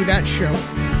 you can see that show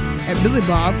at Billy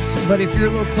Bob's. But if you're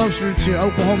a little closer to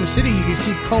Oklahoma City, you can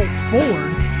see Colt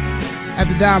Ford at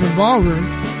the Diamond Ballroom.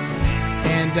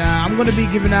 And I'm going to be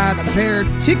giving out a pair of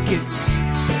tickets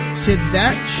to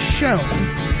that show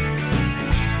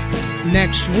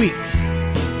next week.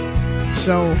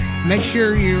 So make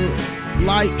sure you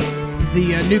like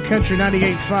the New Country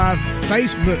 98.5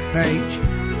 Facebook page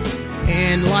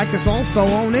and like us also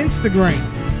on Instagram.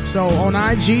 So on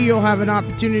IG, you'll have an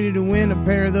opportunity to win a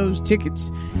pair of those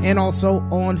tickets, and also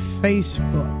on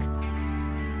Facebook.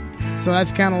 So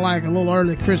that's kind of like a little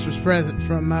early Christmas present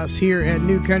from us here at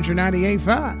New Country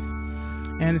 98.5.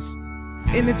 And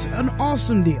it's an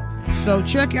awesome deal. So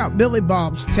check out Billy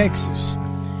Bob's, Texas.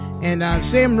 And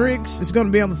Sam Riggs is going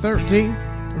to be on the 13th.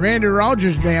 Randy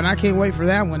Rogers Band, I can't wait for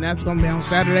that one. That's going to be on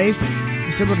Saturday,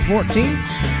 December the 14th,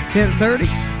 10:30.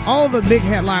 All the big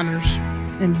headliners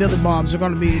in Billy Bob's are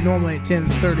going to be normally at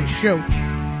 10:30 show.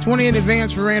 20 in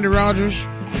advance for Randy Rogers,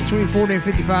 between 40 and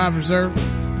 55 reserve.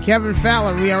 Kevin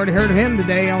Fowler, we already heard of him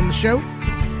today on the show.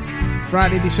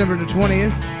 Friday, December the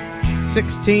 20th,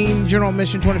 16 general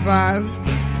admission, 25.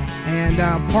 And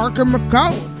Parker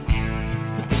McCollum,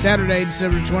 Saturday,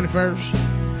 December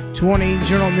 21st, 20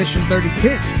 general admission, 30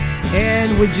 pick.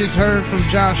 And we just heard from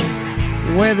Josh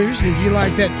Weathers. If you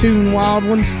like that tune, Wild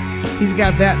Ones, he's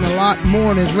got that and a lot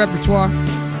more in his repertoire.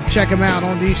 Check him out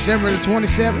on December the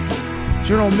 27th,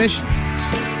 general admission,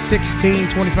 16,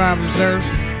 25 reserve.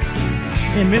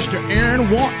 And Mr. Aaron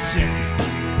Watson,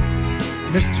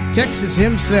 Mr. Texas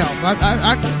himself.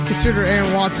 I consider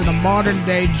Aaron Watson a modern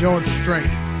day George Strait.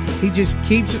 He just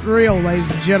keeps it real,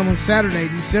 ladies and gentlemen. Saturday,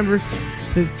 December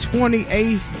the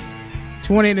 28th,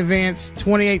 20 in advance,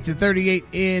 28 to 38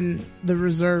 in the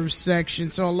reserve section.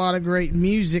 So a lot of great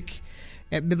music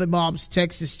at Billy Bob's,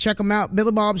 Texas. Check them out,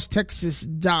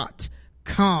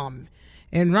 BillyBobsTexas.com.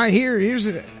 And right here, here's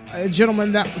a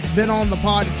gentleman that's been on the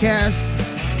podcast,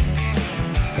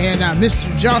 and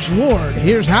Mr. Josh Ward.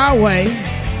 Here's Highway.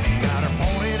 Got her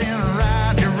pointed in the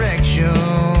right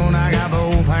direction. I got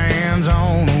both hands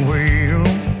on the wheel.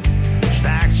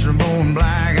 Stacks are blowing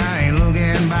black. I ain't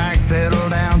looking back. Pedal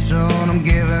down, son. I'm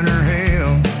giving her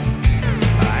hell.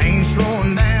 I ain't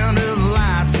slowing down to the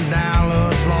lights in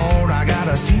Dallas, Lord. I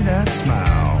gotta see that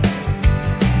smile.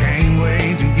 Can't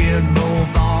wait to get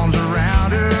both arms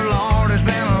around her, Lord. It's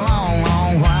been a long,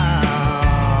 long while.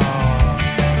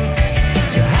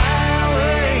 So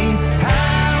highway,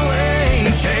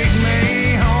 highway, take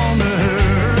me home to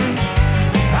her.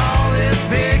 All this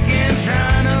picking,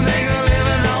 trying to make a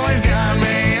living, always got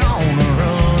me on the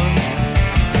run.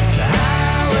 So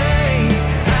highway,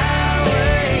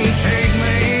 highway, take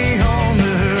me home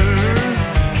to her.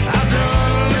 I've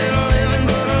done a little living,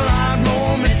 but a lot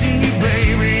more missing you,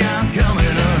 baby. I'm coming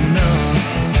undone.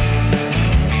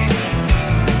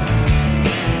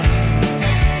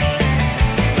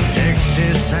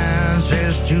 Texas sign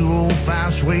says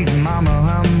 205, sweet mama,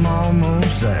 I'm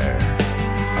almost there.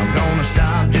 I'm gonna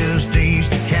stop just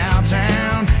east of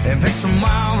Cowtown and pick some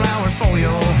wildflowers for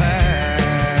your hair.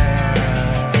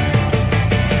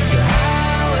 So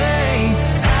highway,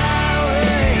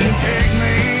 highway, take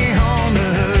me home to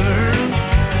her.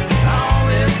 All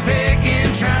this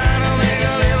picking, trying to make a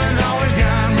living's always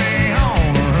got me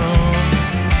on the run.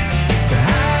 So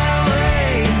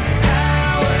highway,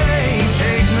 highway,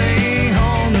 take me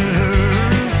home to her.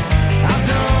 I've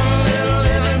done a little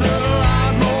living, but a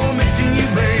lot more missing you,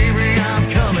 baby. I'm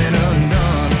coming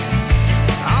undone.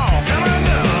 Oh, come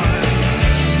undone.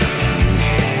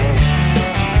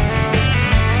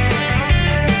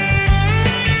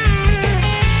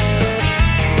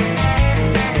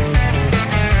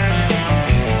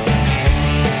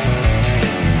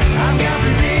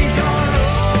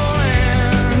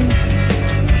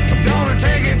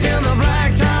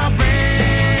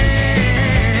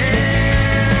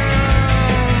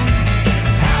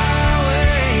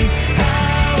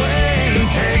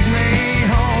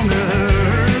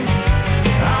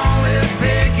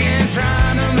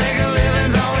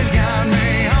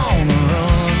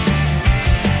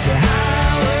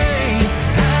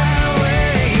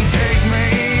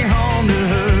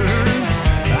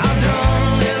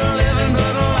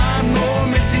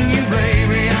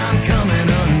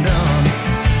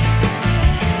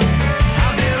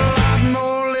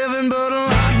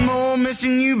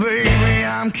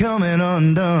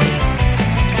 undone.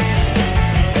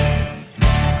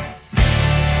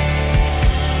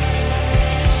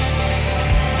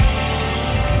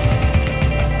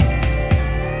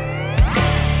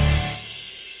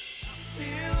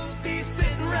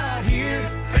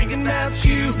 About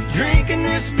you, drinking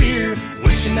this beer,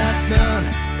 wishing I'd done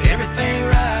everything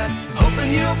right,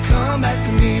 hoping you'll come back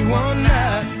to me one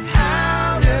night.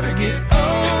 I'll never get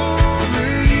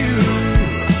over you.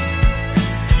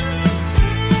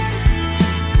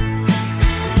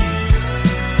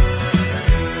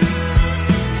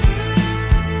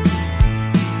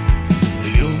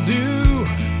 You'll do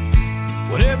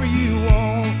whatever you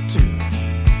want to.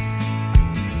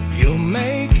 You'll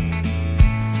make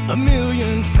a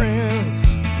million friends.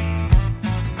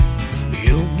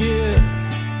 You'll get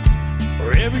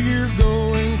wherever you're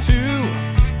going to.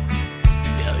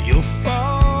 Yeah, you'll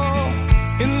fall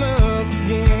in love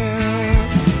again.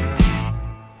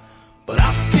 But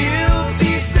I'll still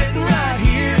be sitting right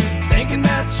here, thinking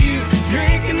about you,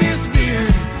 drinking this beer,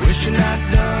 wishing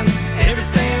I'd done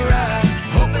everything right,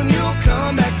 hoping you'll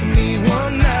come back to me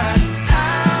one night.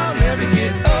 I'll never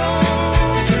get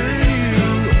over you.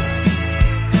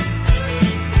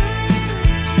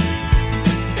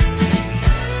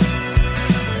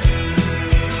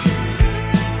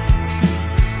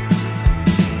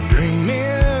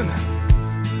 Dreaming,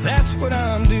 that's what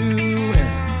I'm doing,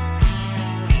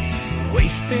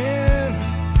 wasting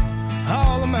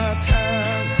all of my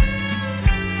time.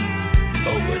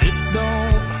 Oh, but it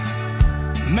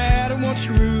don't matter what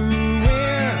you ruin,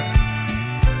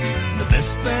 the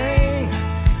best thing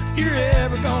you're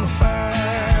ever gonna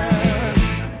find.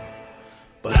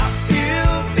 But I'll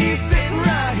still be sitting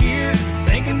right here,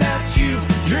 thinking about you,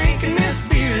 drinking this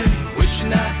beer,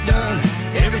 wishing I'd done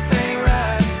everything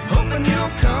right, hoping you'll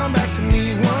come back to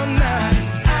me one night.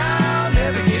 I'll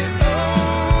never get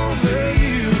over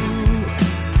you.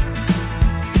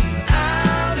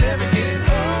 I'll never get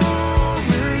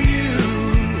over you.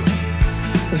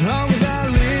 As long as I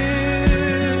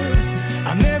live,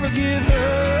 I'll never give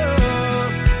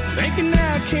up, thinking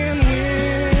I can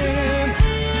win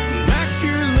back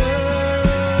your love.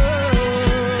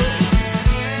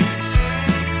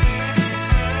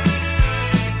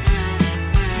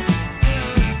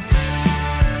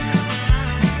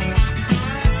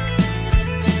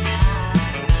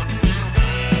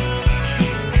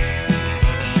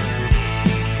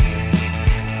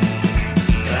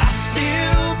 I'll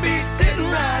still be sitting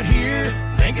right here,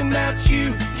 thinking about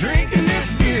you, drinking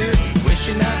this beer,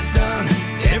 wishing I'd done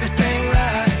everything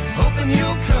right, hoping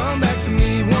you'll come back to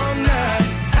me one night.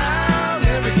 I'll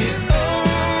never get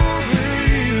over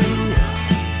you.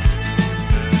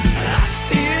 I'll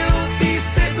still be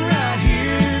sitting right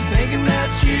here, thinking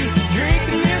about you,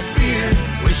 drinking this beer,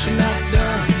 wishing I'd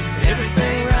done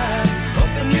everything right,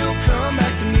 hoping you'll come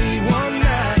back to me one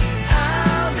night.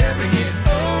 I'll never get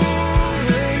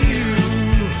over you.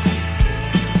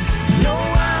 No,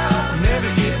 I'll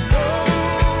never get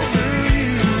over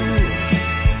you.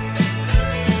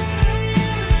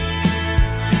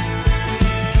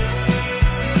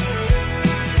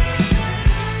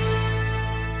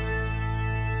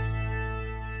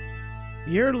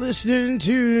 You're listening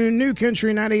to New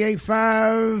Country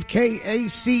 98.5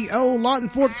 KACO, Lawton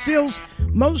Fort Sill's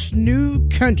most new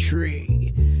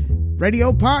country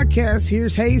radio podcast.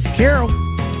 Here's Hayes Carroll.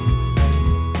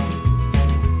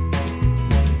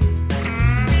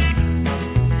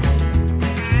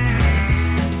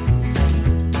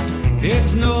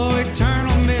 It's no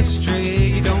eternal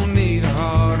mystery, you don't need a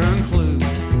hard-earned clue.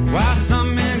 Why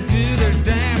some men do their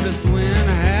damnedest when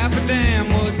a half a damn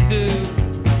would do.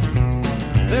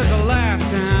 There's a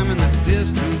lifetime in the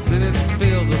distance and it's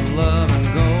filled with love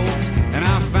and gold, and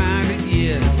I'll find it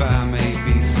yet if I may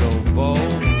be so bold.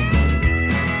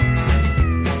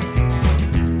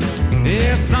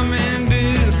 Yeah, some men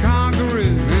do the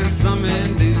kangaroo and some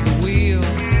men do the wheel.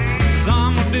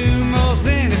 Some will do most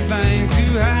anything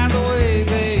to hide the way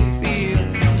they feel.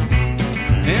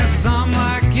 And some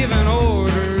like giving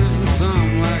orders and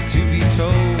some like to be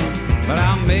told. But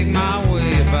I'll make my way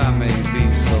if I may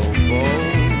be so bold.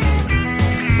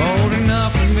 Bold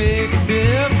enough to make a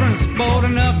difference, bold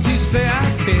enough to say I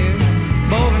care,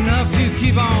 bold enough to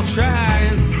keep on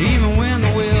trying even when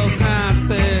the will's not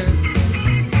there.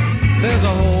 There's a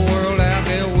whole world out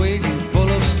there waiting, full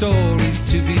of stories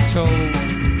to be told,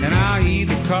 and I'll heed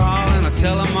the call and I'll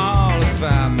tell them all if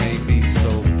I may be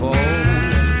so bold.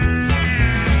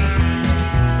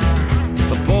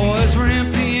 The boys were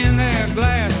emptying their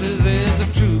glasses as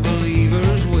a true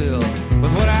believer's will,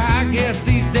 with what I guess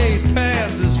these days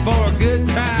passes for a good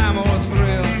time or a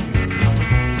thrill.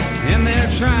 And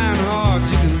they're trying hard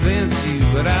to convince you,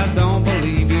 but I don't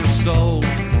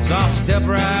step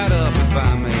right up if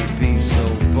I may be so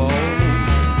bold.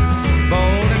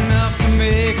 Bold enough to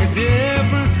make a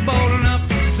difference, bold enough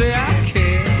to say I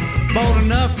care, bold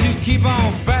enough to keep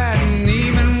on fighting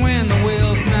even when the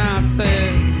will's not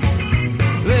there.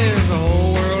 There's a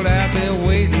whole world out there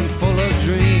waiting, full of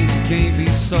dreams that can't be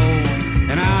sold,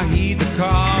 and I'll heed the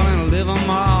call and live them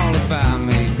all if I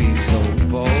may be so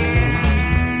bold.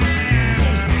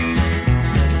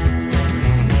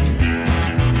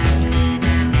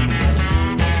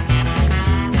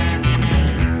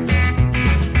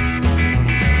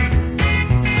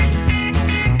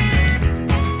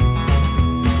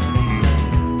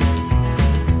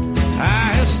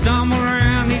 Stumbled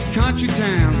around these country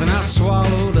towns and I've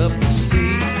swallowed up the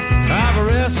sea. I've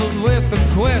wrestled with the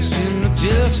question of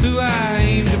just who I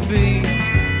aim to be.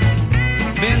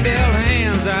 Been dealt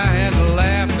hands I had to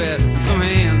laugh at, and some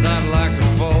hands I'd like to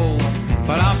fold,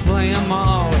 but I'll play them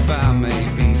all if I may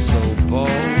be so bold.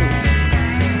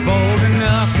 Bold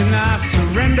enough to not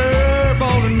surrender,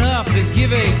 bold enough to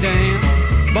give a damn,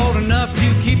 bold enough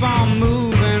to keep on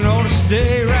moving or to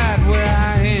stay right where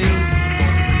I am.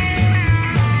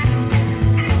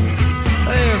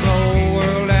 There's a whole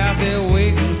world out there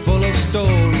waiting, full of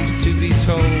stories to be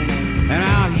told, and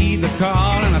I'll heed the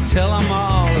call and I'll tell them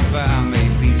all if I may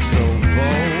be so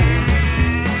bold.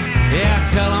 Yeah, I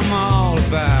tell them all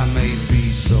if I may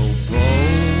be so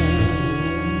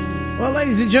bold. Well,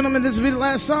 ladies and gentlemen, this will be the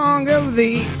last song of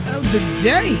the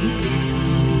day.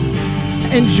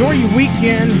 Enjoy your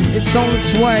weekend. It's on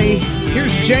its way.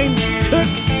 Here's James Cook,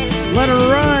 Let Her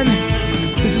Run.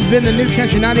 This has been the New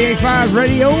Country 98.5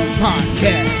 Radio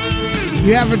Podcast.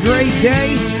 You have a great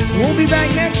day. We'll be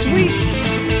back next week.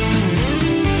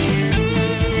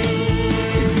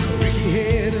 Ricky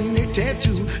head and a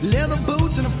tattoo, leather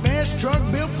boots and a fast truck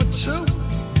built for two.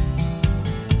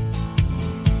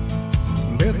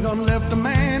 Beth done left a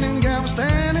man in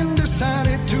Galveston and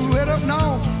decided to head up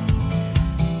north.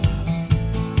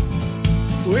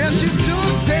 Well, she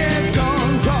took that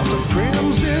gun across her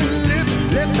crimson lips.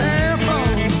 Let's have fun.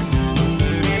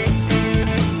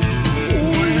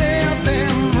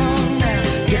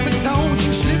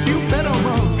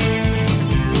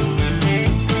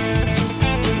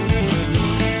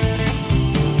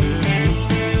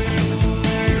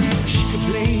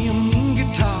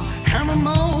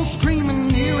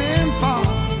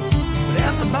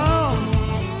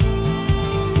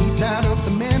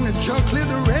 Chuck cleared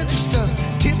the register,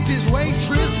 tipped his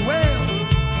waitress well,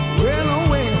 well, oh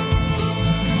well.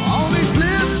 All these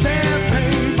flips that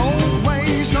pay both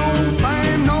ways, no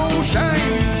fame, no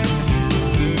shame.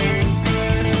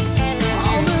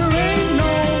 Oh, there ain't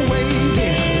no way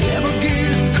they'll ever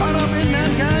get caught up in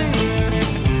that game.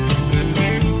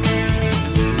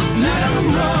 Let them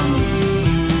run,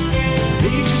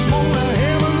 they just wanna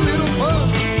have a little fun.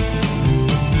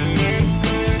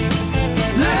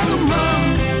 Let them run.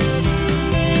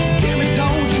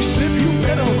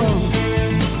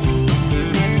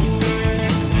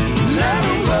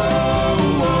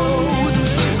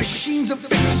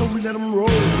 So let them roll.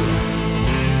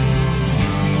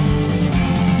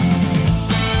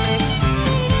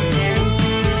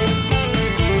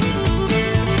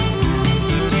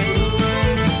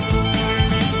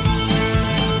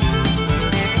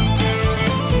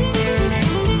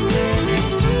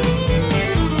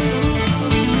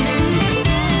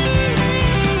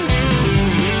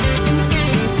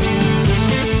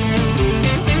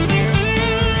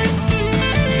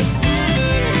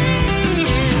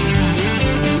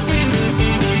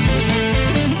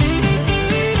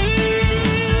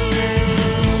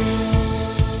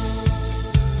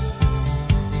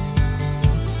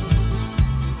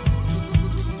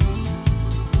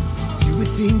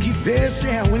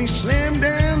 When he slammed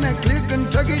down that clear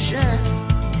Kentucky shack,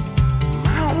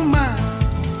 my oh my,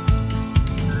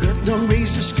 Beth done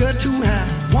raised the skirt too high,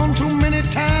 one too many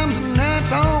times and now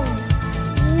it's on.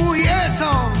 Ooh yeah, it's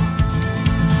on.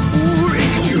 Ooh, Ricky,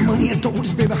 get your money and told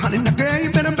this baby, honey, now girl, you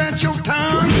better bet your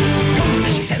time. Come on,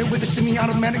 she had it with a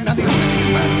semi-automatic, now the only thing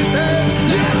is right is there.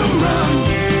 Let 'em run.